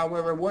is,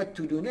 however, what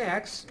to do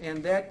next,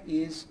 and that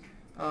is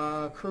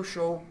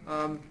crucial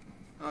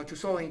to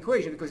solving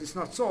equation, because it's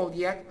not solved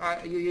yet.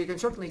 You can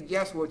certainly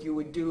guess what you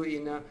would do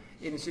in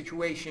a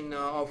situation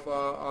of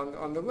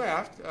on the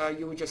left.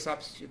 You would just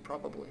substitute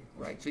probably,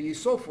 right? So you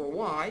solve for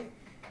y.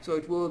 So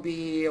it will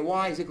be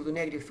y is equal to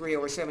negative 3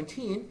 over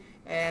 17,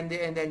 and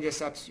then just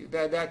substitute.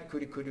 That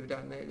could have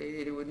done.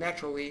 It would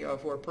naturally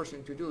for a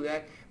person to do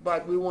that,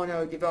 but we want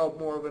to develop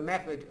more of a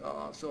method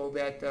so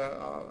that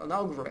an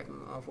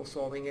algorithm for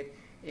solving it,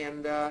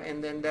 and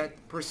then that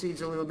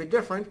proceeds a little bit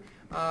different,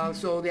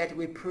 so that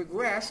we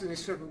progress in a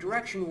certain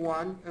direction,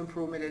 one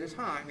improvement at a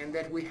time, and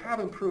that we have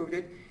improved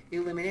it,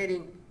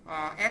 eliminating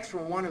x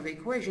from one of the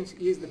equations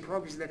is the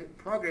progress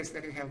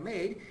that it have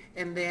made,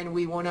 and then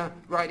we want to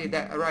write it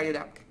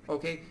up.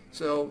 Okay,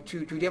 so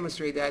to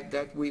demonstrate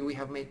that we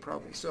have made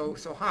progress.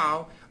 So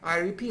how? I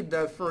repeat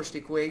the first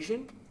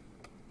equation,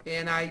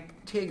 and I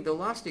take the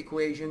last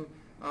equation,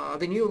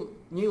 the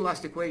new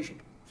last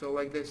equation. So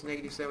like this,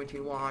 negative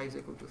 17y is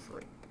equal to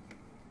 3.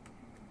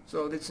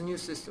 So that's a new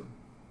system,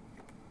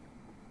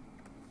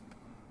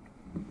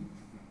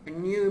 a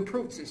new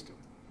improved system.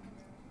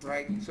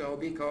 Right, so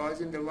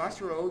because in the last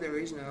row there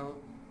is no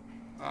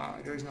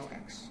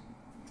x.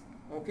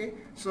 Okay,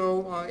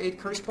 so it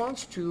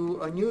corresponds to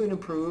a new and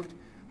improved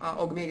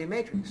augmented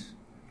matrix.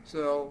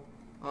 So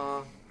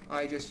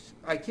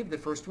I keep the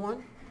first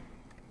one,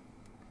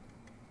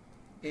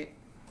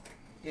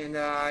 and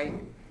I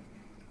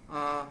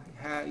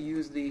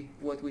use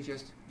what we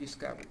just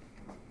discovered.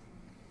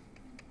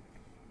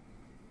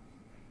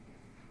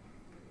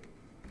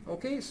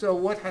 Okay, so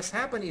what has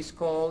happened is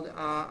called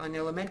an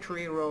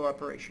elementary row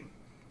operation.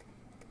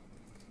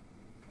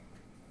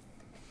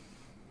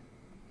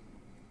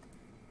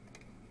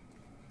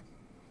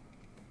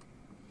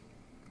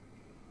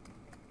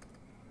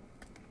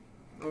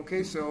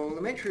 Okay, so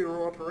elementary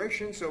row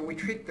operation, so we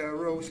treat the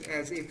rows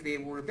as if they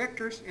were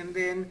vectors, and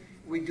then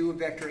we do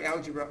vector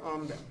algebra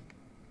on them.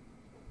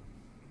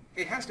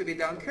 It has to be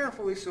done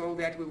carefully so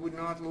that we would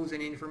not lose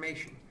any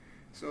information.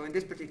 So in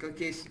this particular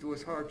case, it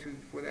was hard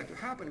for that to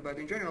happen, but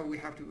in general, we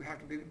have to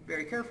be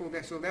very careful.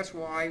 So that's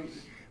why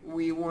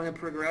we want to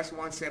progress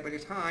one step at a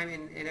time,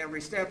 and in every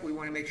step, we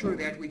want to make sure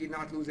that we did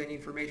not lose any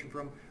information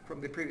from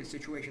the previous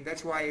situation.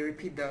 That's why I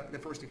repeat the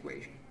first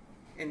equation,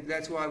 and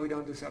that's why we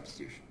don't do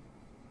substitution.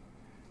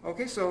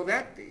 Okay, so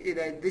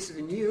this is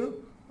a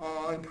new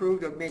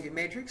improved augmented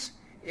matrix,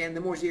 and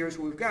the more zeros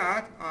we've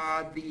got,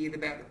 the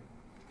better.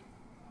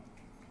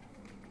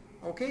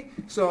 Okay,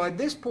 so at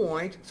this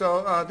point,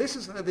 this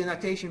is the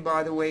notation,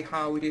 by the way,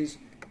 how it is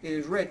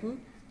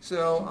written.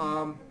 So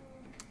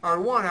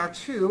R1,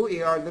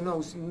 R2 are the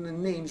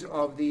names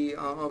of the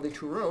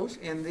two rows,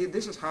 and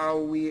this is how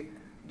we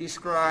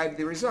describe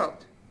the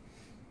result.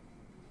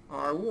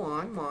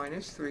 R1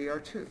 minus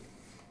 3R2.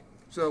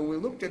 So we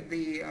looked at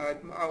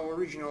our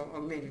original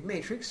augmented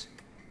matrix,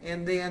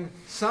 and then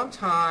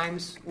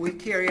sometimes we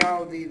carry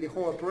out the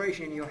whole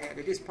operation in your head.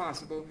 It is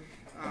possible,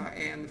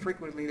 and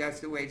frequently that's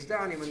the way it's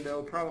done, even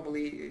though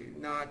probably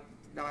not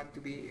to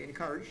be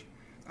encouraged.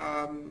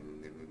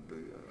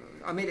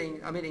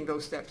 Omitting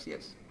those steps,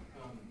 yes.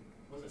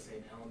 What does it say,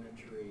 an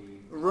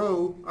elementary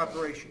row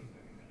operation?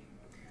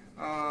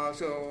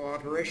 So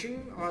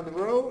operation on the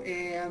row,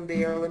 and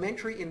they are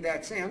elementary in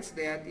that sense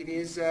that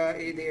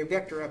they are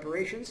vector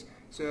operations.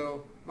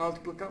 So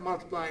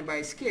multiplying by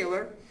a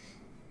scalar,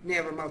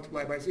 never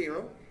multiply by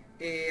 0,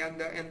 and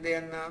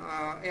then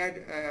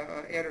add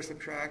or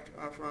subtract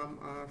from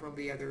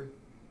the other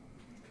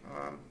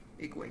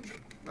equation,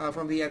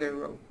 from the other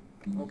row.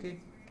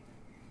 Okay.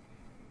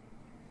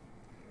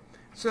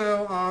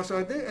 So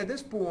at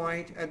this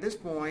point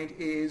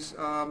is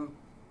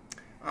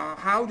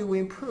how do we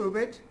improve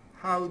it?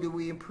 How do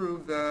we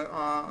improve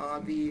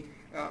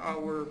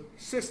our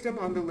system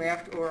on the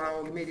left or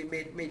our augmented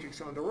matrix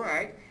on the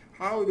right?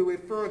 How do we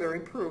further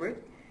improve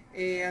it?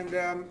 And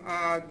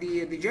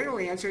the general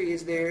answer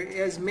is there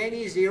as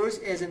many zeros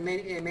as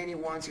many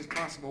ones as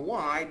possible.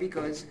 Why?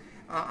 Because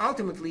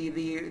ultimately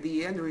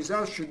the end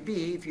result should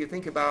be, if you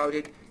think about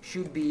it,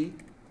 should be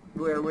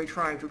where we're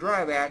trying to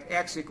drive at,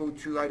 x equal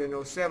to, I don't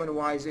know, 7,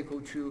 y is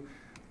equal to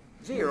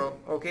 0.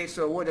 Okay,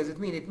 so what does it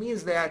mean? It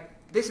means that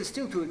this is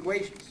still two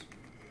equations.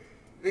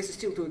 This is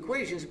still two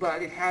equations,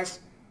 but it has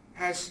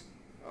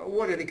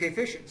what are the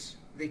coefficients?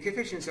 The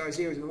coefficients are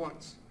zeros and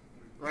ones,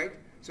 right?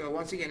 So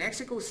once again,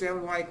 x equals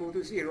 7, y equal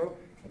to 0,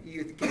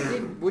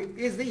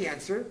 is the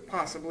answer,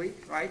 possibly,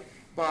 right?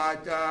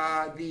 But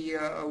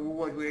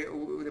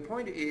the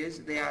point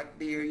is that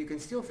you can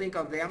still think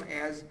of them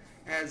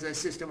as a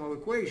system of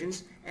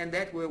equations, and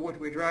that's what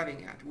we're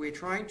driving at. We're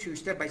trying to,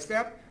 step by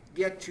step,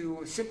 get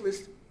to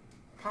simplest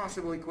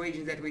possible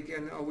equations that we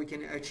can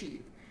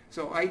achieve.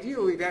 So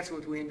ideally, that's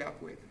what we end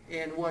up with.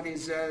 And what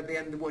is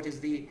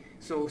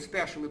so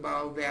special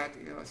about that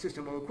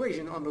system of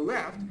equation on the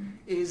left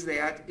is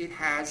that it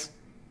is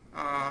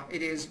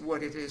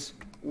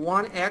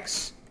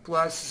 1x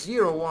plus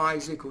 0y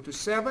is equal to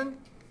 7,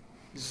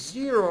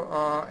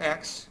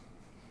 0x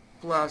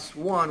plus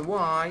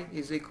 1y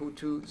is equal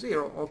to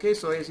 0. Okay,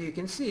 so as you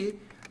can see,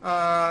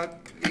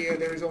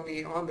 there is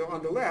only on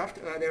the left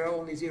there are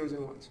only zeros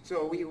and ones.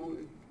 So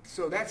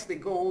that's the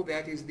goal.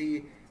 That is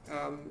the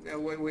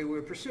what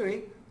we're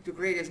pursuing, to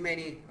create as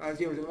many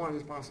zeros and ones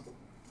as possible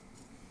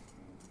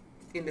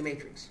in the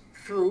matrix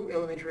through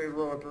elementary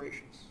row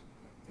operations.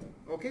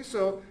 Okay,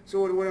 so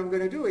what I'm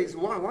going to do is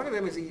one of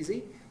them is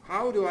easy.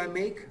 How do I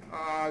make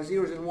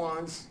zeros and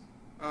ones,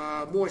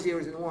 more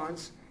zeros and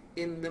ones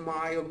in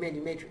my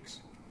augmented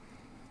matrix?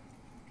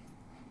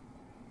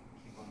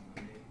 keep on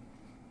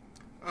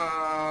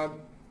updating?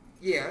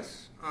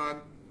 Yes.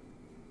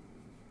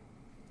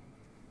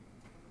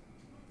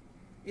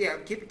 Yeah,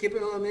 keep it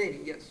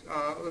eliminating. Yes,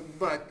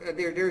 but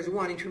there's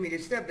one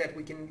intermediate step that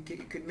we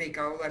could make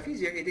our life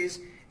easier. It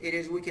is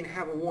we can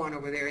have a 1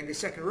 over there in the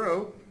second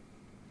row.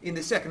 In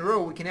the second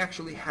row, we can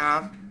actually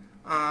have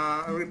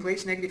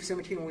replace negative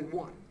 17 with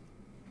 1.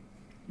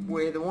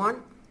 With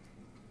 1,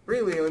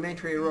 really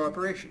elementary row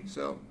operation.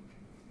 So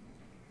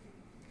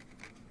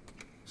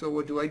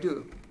what do I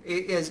do?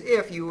 As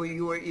if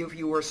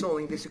you were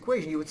solving this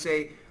equation, you would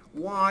say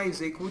y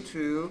is equal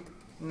to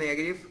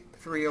negative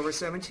 3 over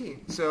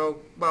 17.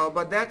 So,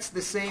 but that's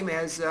the same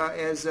as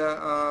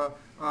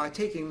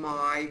taking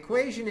my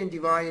equation and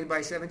dividing it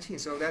by 17.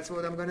 So that's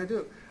what I'm going to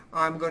do.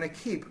 I'm going to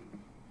keep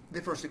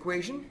the first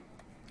equation,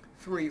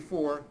 3,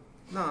 4,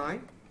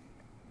 9,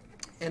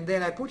 and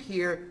then I put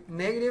here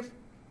negative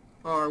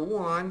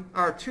R1,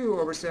 R2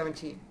 over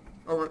 17.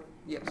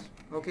 Yes.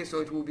 Okay,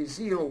 so it will be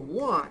 0,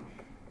 1.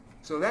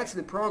 So that's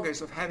the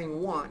progress of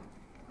having 1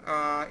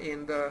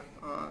 in the,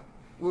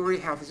 we already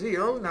have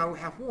 0, now we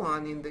have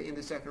 1 in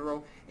the second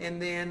row,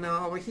 and then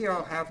over here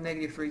I'll have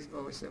negative 3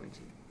 over 17.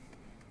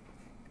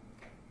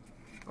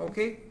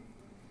 Okay?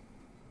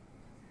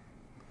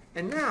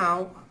 And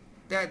now,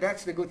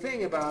 that's the good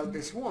thing about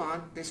this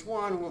one. This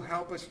one will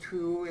help us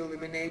to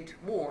eliminate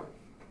more.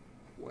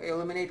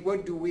 Eliminate,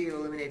 what do we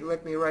eliminate?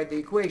 Let me write the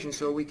equation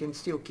so we can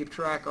still keep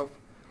track of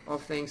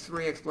things.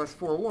 3x plus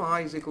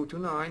 4y is equal to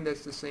 9.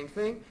 That's the same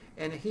thing.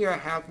 And here I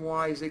have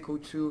y is equal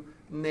to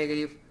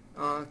negative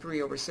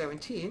 3 over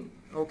 17.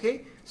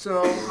 Okay?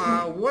 So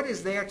what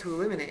is there to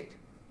eliminate?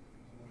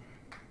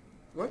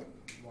 What?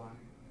 1.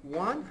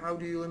 1? How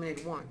do you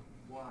eliminate 1?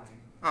 Y.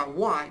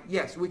 Y.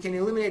 Yes, we can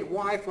eliminate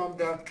y from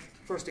the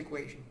first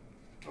equation.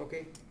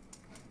 Okay?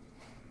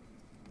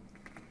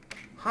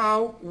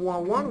 How?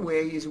 Well, one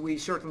way is we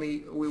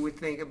would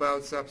think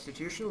about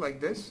substitution like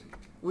this.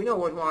 We know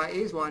what y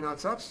is, why not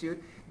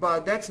substitute?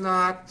 But that's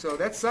not, so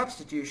that's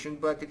substitution,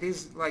 but it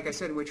is, like I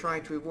said, we're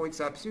trying to avoid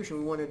substitution.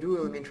 We want to do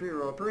elementary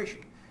row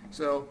operation.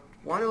 So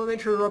one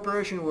elementary row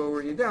operation we're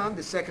already done.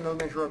 The second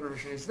elementary row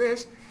operation is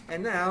this.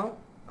 And now,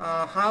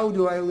 how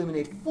do I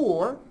eliminate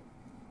 4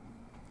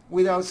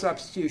 without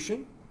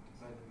substitution?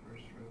 Divide the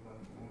first row by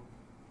 4.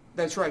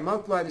 That's right,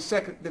 multiply the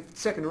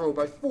second row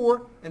by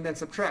 4 and then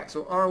subtract.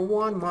 So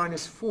R1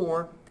 minus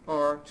 4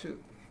 R2.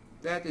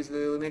 That is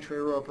the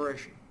elementary row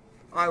operation.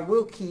 I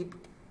will keep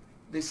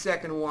the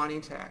second one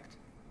intact.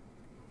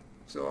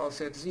 So I'll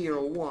set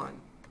 0, 1,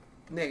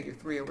 negative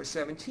 3 over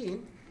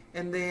 17.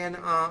 And then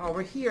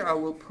over here I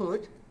will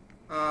put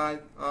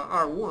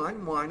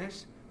R1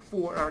 minus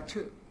 4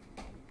 R2.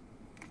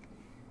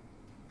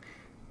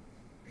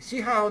 See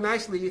how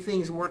nicely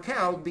things work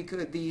out,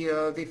 because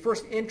the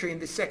first entry in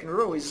the second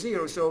row is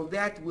 0, so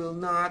that will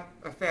not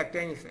affect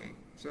anything.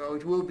 So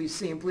it will be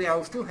simply, I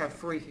will still have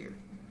 3 here,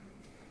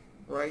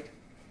 right?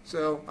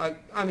 So,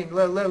 I mean,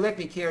 let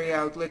me carry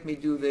out, let me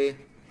do the,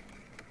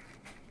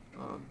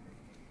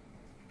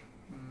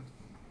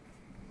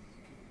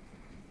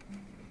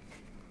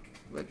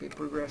 let me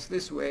progress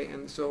this way,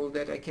 and so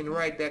that I can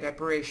write that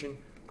operation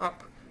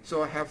up.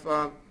 So I have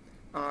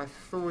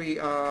 3,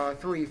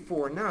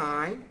 4,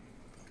 9.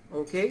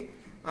 Okay,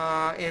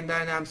 and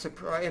then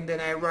and then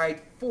I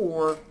write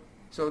 4,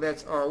 so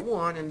that's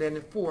R1, and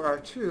then 4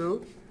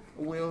 R2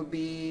 will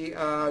be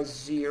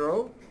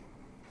 0,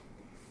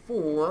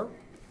 4,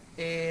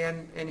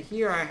 and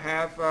here I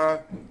have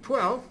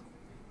 12,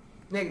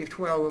 negative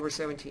 12 over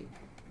 17.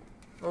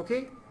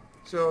 Okay,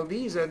 so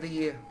these are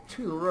the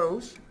 2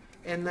 rows,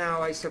 and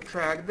now I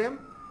subtract them,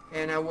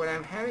 and what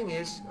I'm having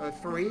is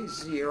 3,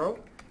 0,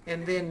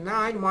 and then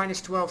 9 minus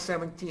 12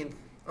 17th,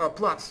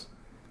 plus.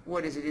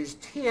 What is it? Is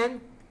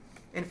 10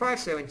 and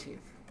 5/17,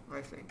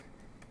 I think.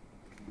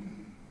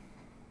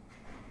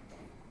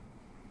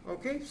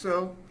 Okay,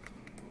 so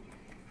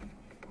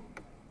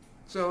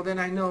then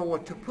I know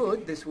what to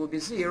put. This will be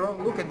 0.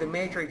 Look at the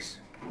matrix,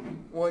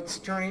 what's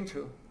turning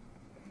to.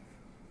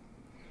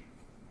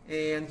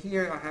 And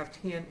here I have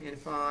 10 and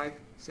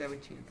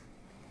 5/17.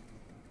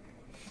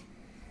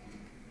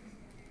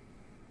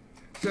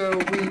 So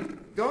we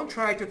don't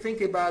try to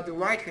think about the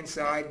right-hand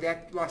side,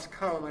 that last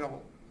column at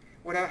all.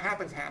 Whatever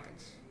happens,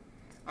 happens.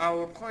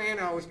 Our plan,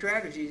 our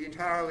strategy is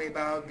entirely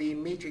about the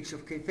matrix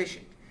of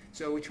coefficient.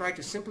 So we try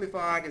to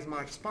simplify it as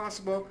much as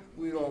possible.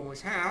 We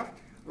almost have,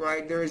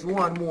 right? There is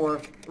one more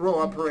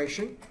row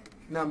operation,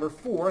 number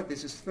 4.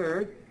 This is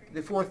third.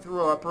 The fourth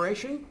row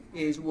operation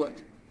is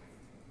what?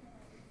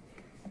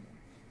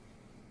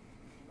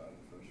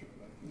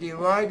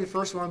 Divide the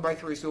first one by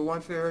 3. So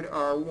 1/3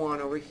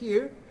 R1 over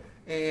here.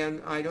 And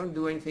I don't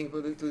do anything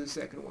to the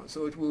second one.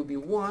 So it will be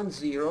 1,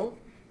 0.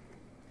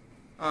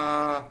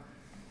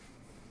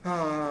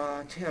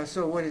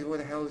 So what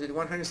the hell is it?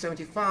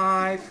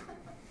 175.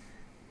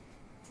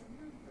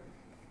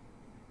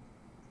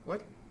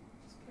 What?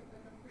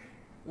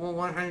 Well,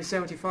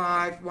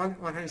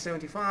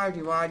 175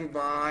 divided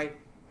by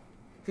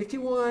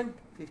 51.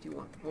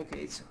 51. Okay,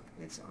 it's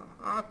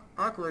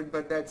awkward,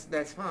 but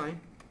that's fine.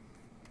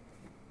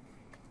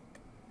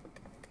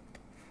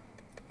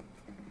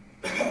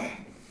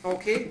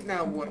 Okay,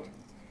 now what?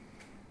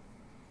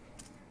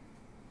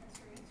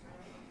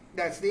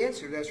 That's the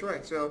answer, that's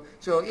right. So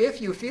if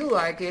you feel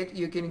like it,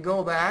 you can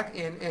go back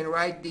and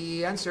write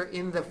the answer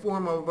in the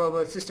form of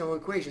a system of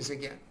equations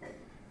again,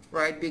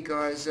 right?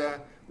 Because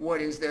what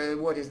is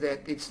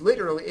that? It's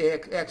literally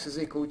x is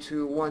equal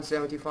to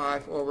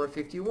 175 over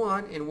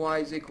 51, and y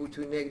is equal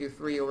to negative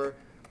 3 over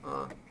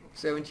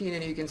 17,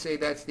 and you can say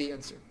that's the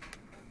answer.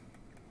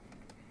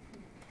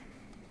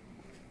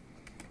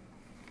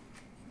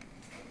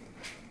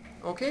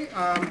 Okay.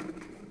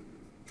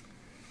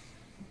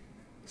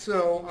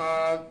 So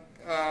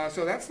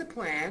that's the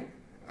plan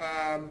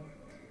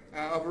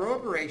of row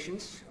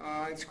operations.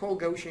 It's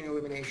called Gaussian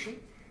elimination.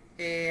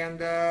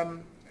 And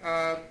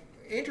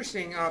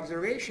interesting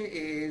observation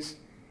is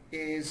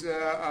is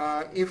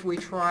if we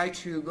try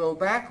to go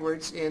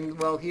backwards, and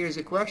well, here's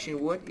a question: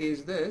 what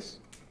is this?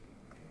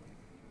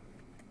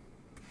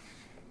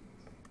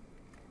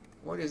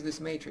 What is this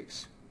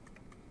matrix?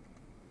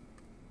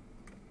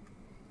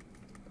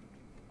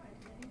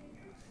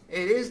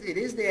 It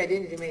is the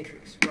identity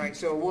matrix, right?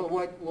 So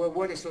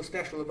what is so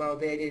special about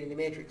the identity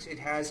matrix? It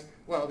has,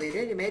 well, the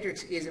identity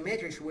matrix is a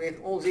matrix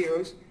with all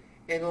zeros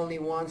and only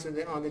ones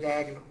on the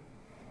diagonal.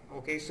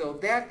 Okay, so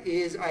that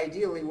is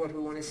ideally what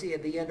we want to see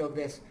at the end of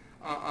this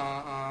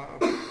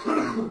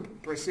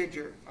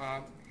procedure.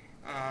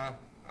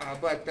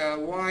 But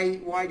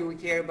why do we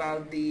care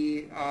about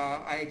the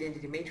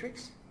identity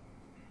matrix?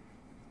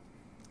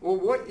 Well,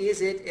 what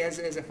is it as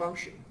a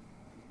function?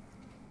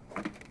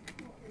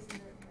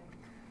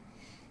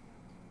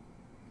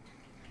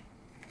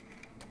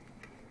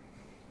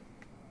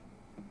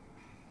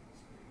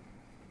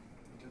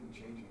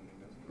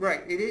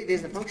 Right, it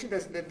is the function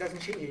that doesn't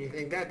change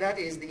anything. That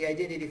is the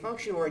identity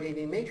function, or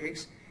identity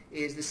matrix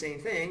is the same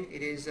thing.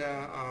 It is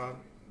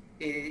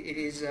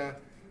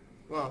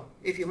well,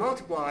 if you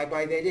multiply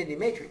by the identity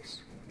matrix,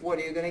 what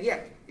are you going to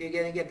get? You're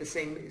going to get the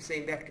same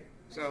vector.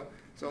 So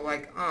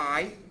like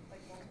I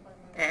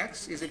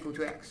x is equal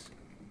to x.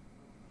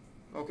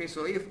 Okay,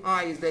 so if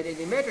I is the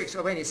identity matrix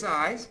of any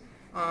size,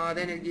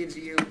 then it gives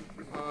you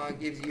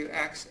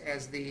x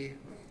as the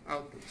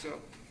output. So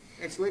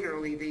it's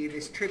literally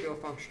this trivial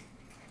function.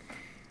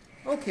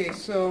 Okay,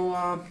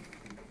 so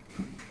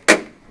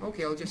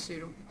okay, I'll just see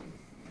you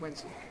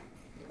Wednesday.